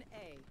down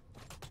A.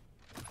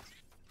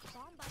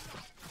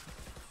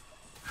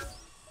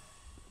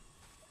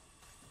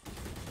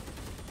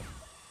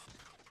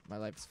 My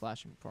life is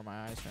flashing before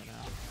my eyes right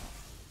now.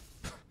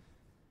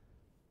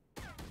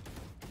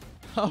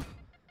 Help.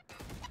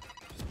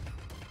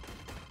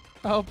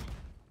 Help.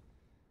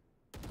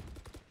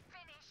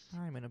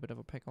 I'm in a bit of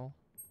a pickle.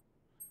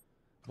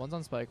 One's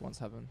on spike, one's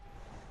heaven.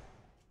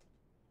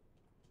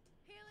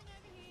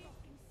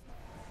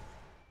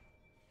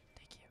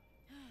 Thank you.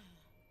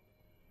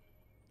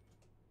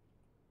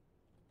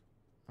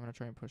 I'm gonna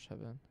try and push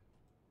heaven.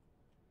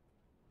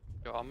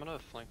 Yo, I'm gonna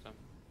flank them.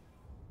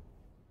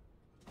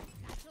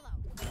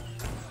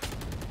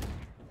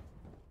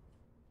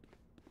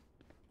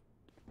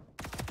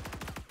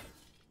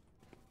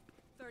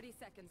 30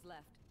 seconds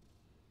left.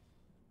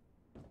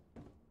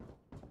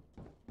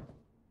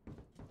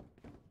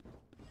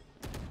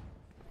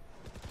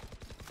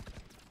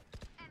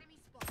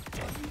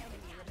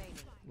 Enemy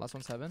remaining. Last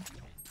one's heaven.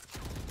 Spike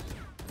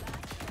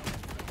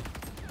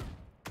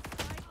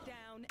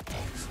down A.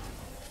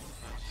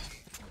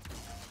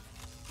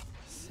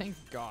 Thank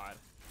God.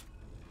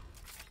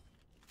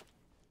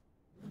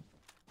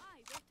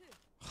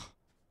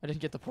 I didn't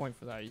get the point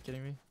for that. Are you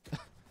kidding me?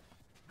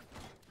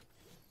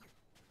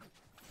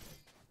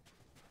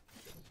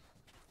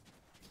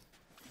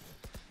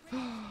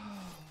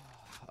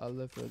 I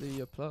live for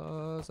the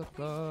applause,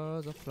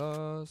 applause,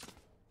 applause.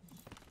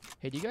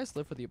 Hey, do you guys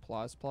live for the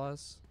applause,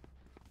 applause?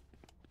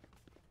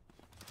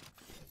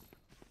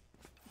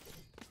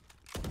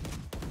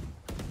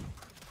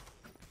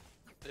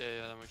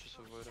 Yeah, then we just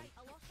avoid him.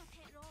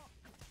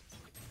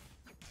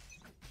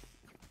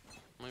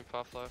 Let me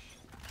pop flash.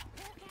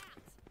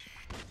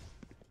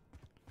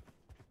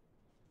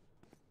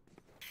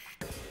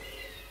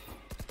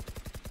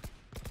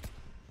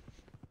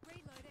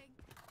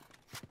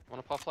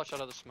 Wanna pop flash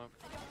out of the smoke?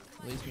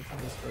 Release me from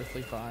these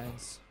earthly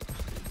vines.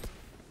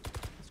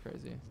 That's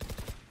crazy.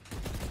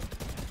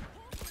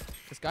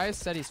 This guy has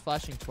said he's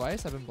flashing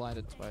twice. I've been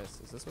blinded twice.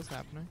 Is this what's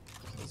happening?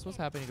 Is this what's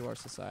happening to our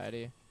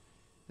society?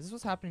 Is this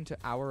what's happening to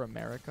our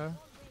America?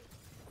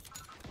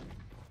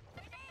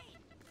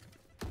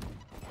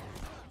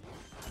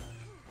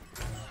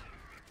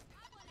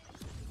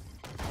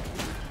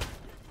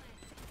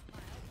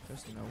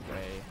 There's no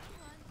way.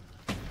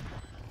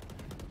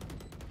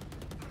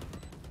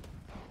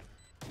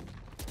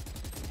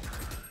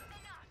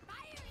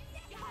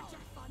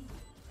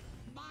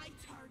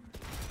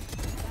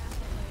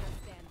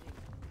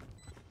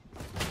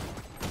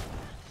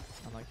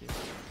 Unlucky.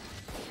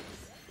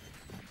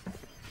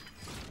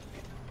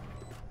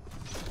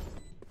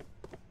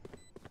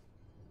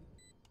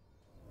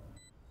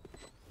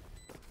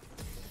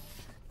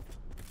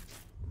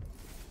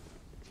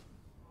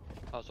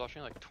 I was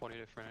watching like 20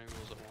 different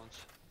angles at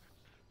once.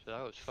 So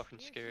that was fucking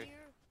scary.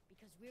 Here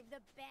because we're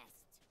the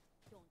best.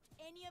 Don't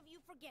any of you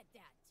forget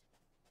that.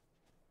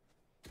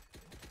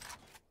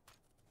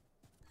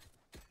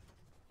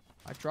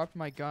 I dropped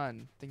my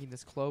gun thinking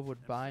this clove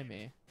would buy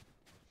me.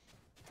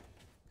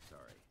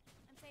 Sorry.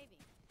 I'm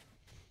saving.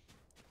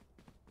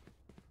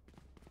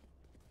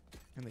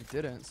 And they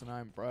didn't, so now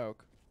I'm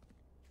broke.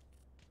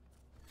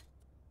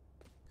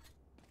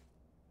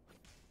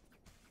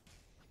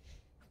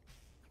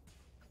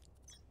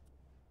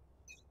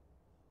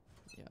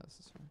 Yeah, this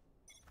is fine.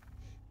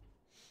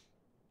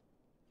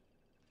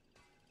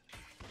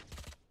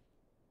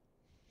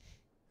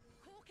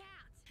 Hawk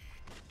out.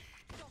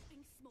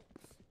 Dropping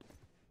smokes.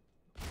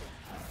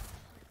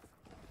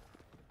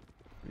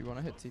 You want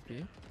to hit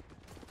TP?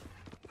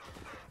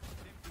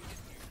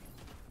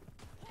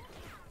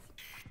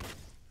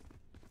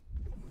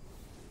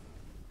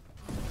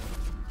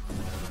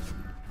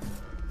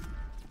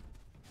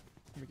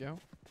 Here we go.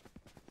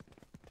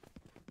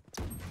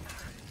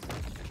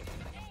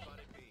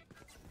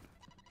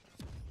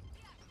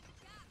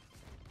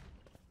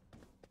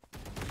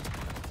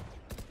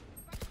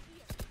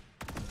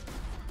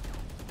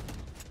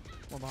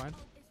 One behind.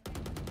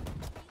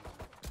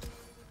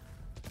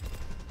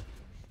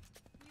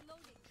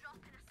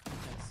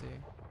 Can't see.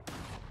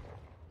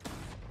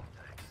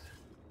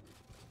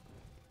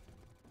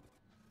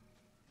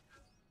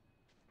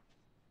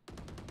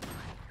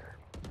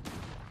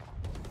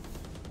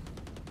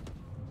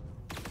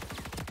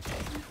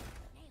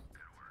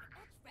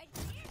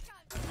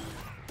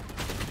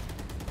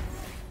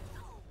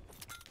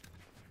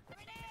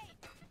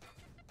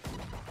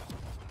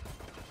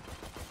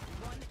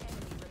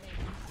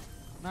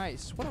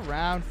 Nice. What a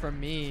round from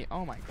me.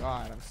 Oh my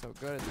god, I'm so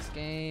good at this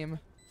game.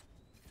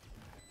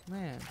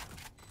 Man.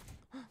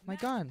 My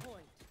gun.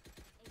 Point.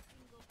 A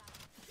single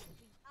battle between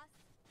us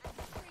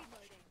and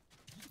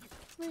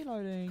reloading.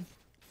 Reloading.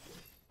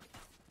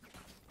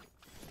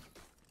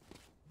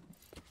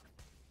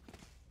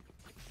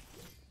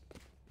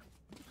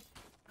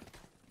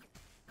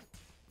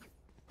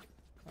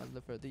 I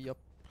live for the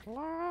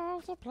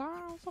applause,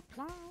 applause,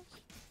 applause.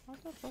 I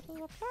live for the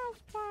applause,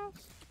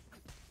 applause.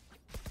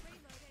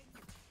 Reloading.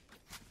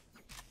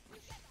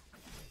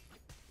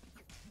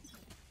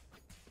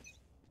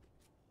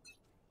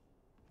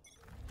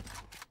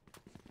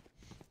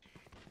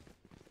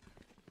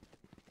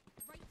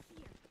 Right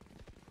here.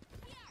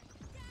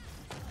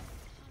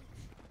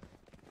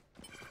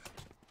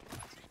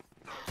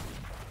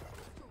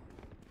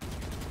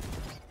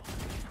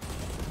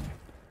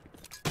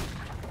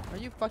 Are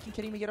you fucking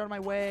kidding me? Get out of my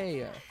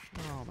way.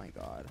 Oh my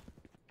god.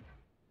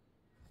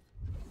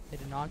 They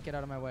did not get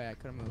out of my way. I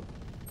couldn't move.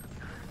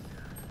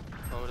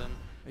 Odin.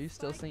 Are you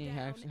still Spike singing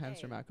down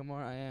Hamster A.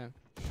 Macklemore? I am.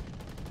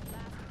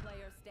 Last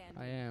player standing.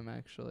 I am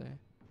actually.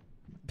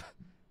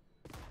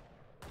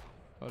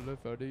 I live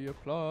for the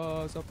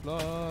applause,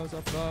 applause,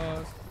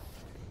 applause.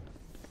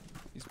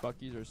 These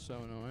Buckies are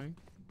so annoying.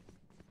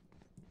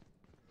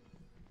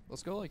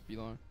 Let's go like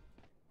belong.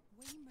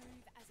 We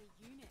move as a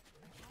unit,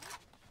 okay?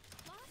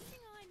 Last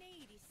thing I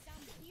need is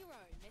some hero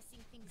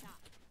messing things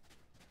up.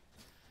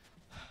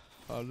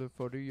 I live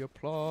for the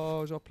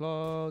applause,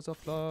 applause,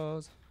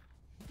 applause.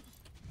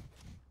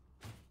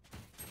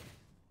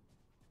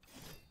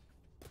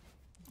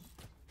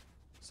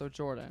 So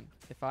Jordan,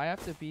 if I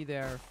have to be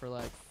there for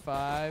like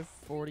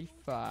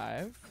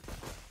 5:45,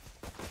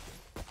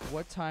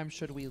 what time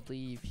should we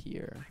leave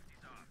here?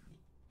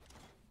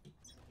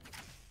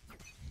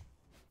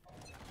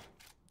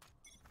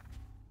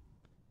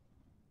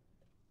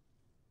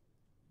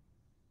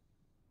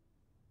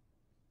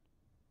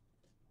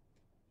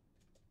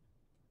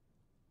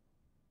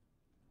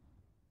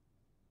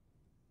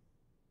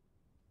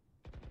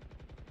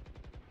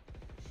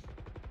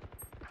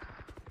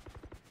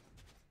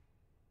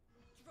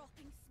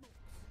 Dropping smoke.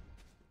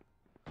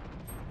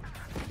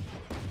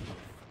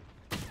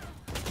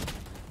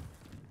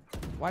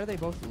 Why do they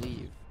both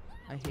leave?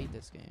 I hate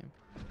this game.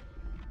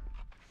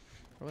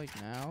 Or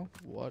like now?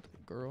 What,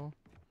 girl?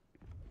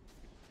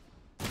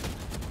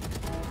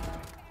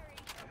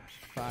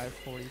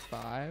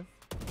 5:45?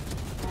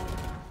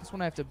 That's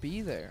when I have to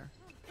be there.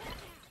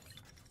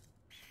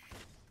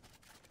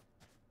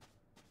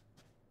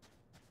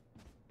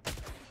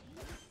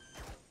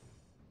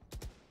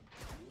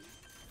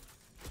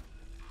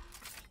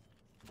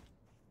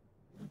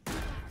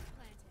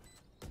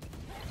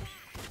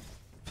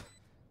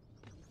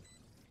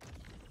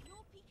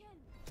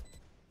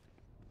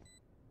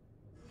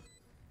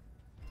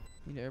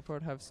 Need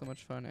airport, have so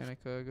much fun,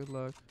 Annika. Good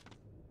luck.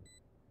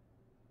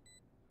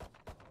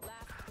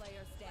 Last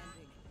player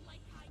standing.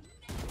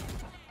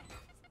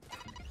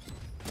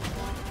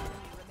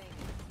 Remaining.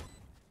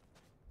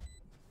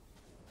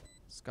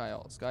 Sky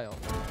ult, sky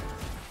ult.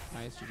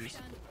 Nice, GG's.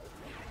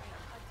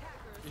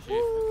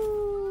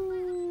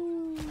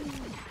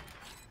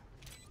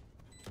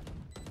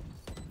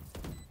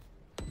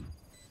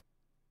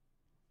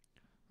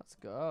 Let's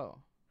go.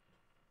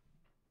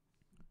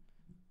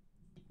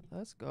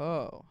 Let's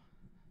go.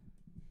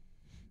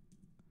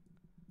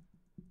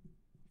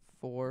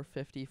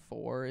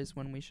 4:54 is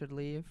when we should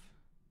leave.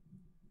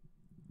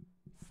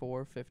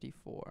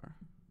 4:54.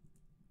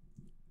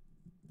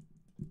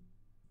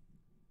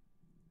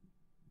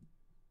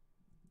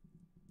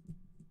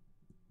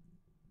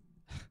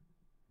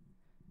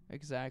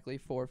 Exactly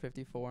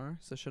 4:54.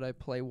 So should I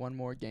play one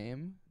more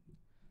game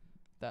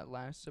that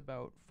lasts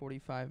about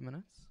 45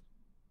 minutes?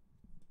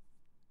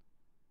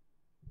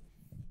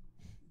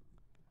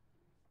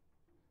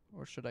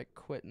 Or should I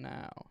quit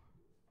now?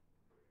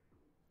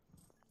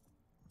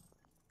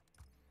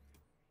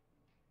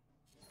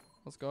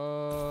 Let's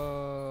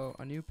go.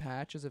 A new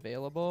patch is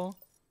available.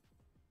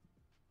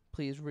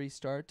 Please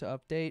restart to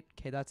update.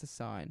 Okay, that's a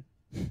sign.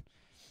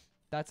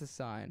 That's a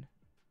sign.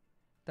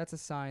 That's a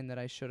sign that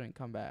I shouldn't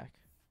come back.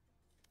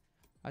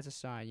 That's a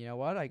sign. You know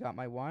what? I got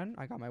my one.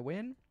 I got my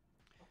win.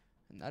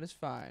 And that is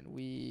fine.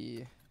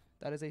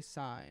 That is a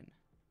sign.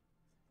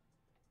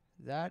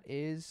 That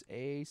is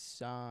a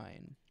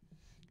sign.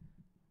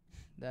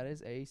 That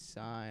is a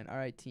sign. All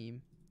right,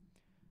 team.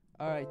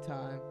 All right,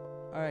 time.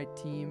 All right,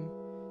 team.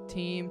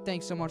 Team,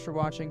 thanks so much for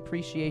watching.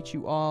 Appreciate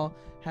you all.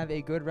 Have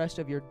a good rest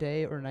of your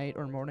day or night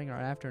or morning or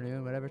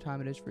afternoon, whatever time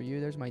it is for you.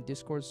 There's my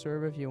Discord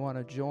server. If you want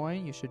to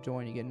join, you should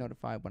join. You get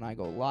notified when I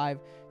go live.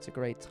 It's a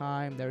great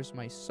time. There's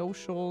my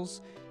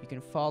socials. You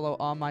can follow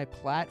all my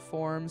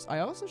platforms. I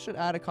also should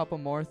add a couple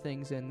more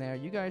things in there.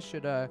 You guys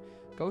should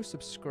go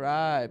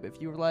subscribe. If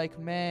you're like,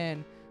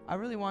 man, I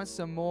really want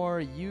some more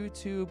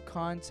YouTube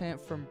content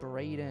from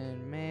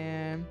Braden,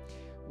 man.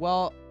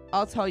 Well,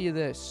 I'll tell you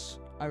this.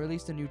 I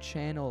released a new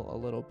channel a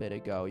little bit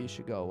ago. You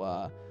should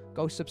go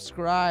go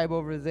subscribe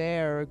over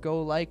there.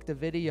 Go like the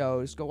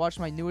videos. Go watch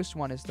my newest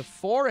one. It's The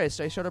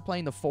Forest. I started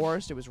playing The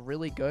Forest. It was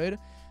really good.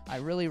 I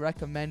really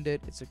recommend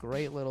it. It's a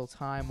great little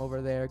time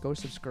over there. Go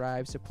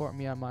subscribe. Support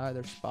me on my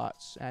other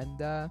spots. And,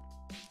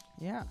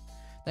 yeah.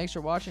 Thanks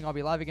for watching. I'll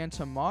be live again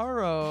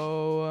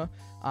tomorrow.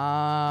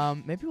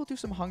 Maybe we'll do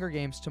some Hunger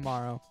Games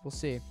tomorrow. We'll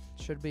see.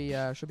 Should be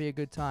a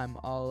good time.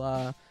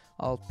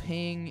 I'll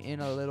ping in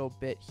a little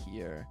bit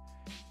here,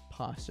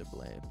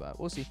 possibly, but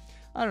we'll see.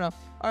 I don't know.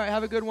 All right,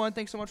 have a good one.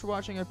 Thanks so much for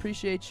watching. I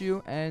appreciate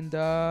you, and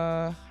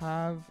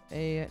have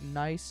a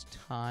nice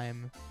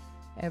time,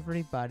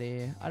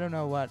 everybody. I don't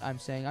know what I'm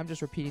saying. I'm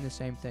just repeating the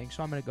same thing,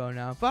 so I'm gonna go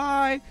now.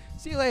 Bye.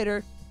 See you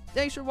later.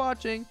 Thanks for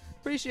watching.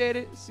 Appreciate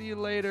it. See you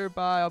later.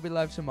 Bye. I'll be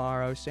live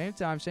tomorrow. Same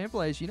time, same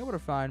place. You know where to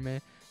find me.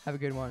 Have a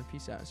good one.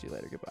 Peace out. See you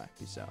later. Goodbye.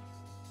 Peace out.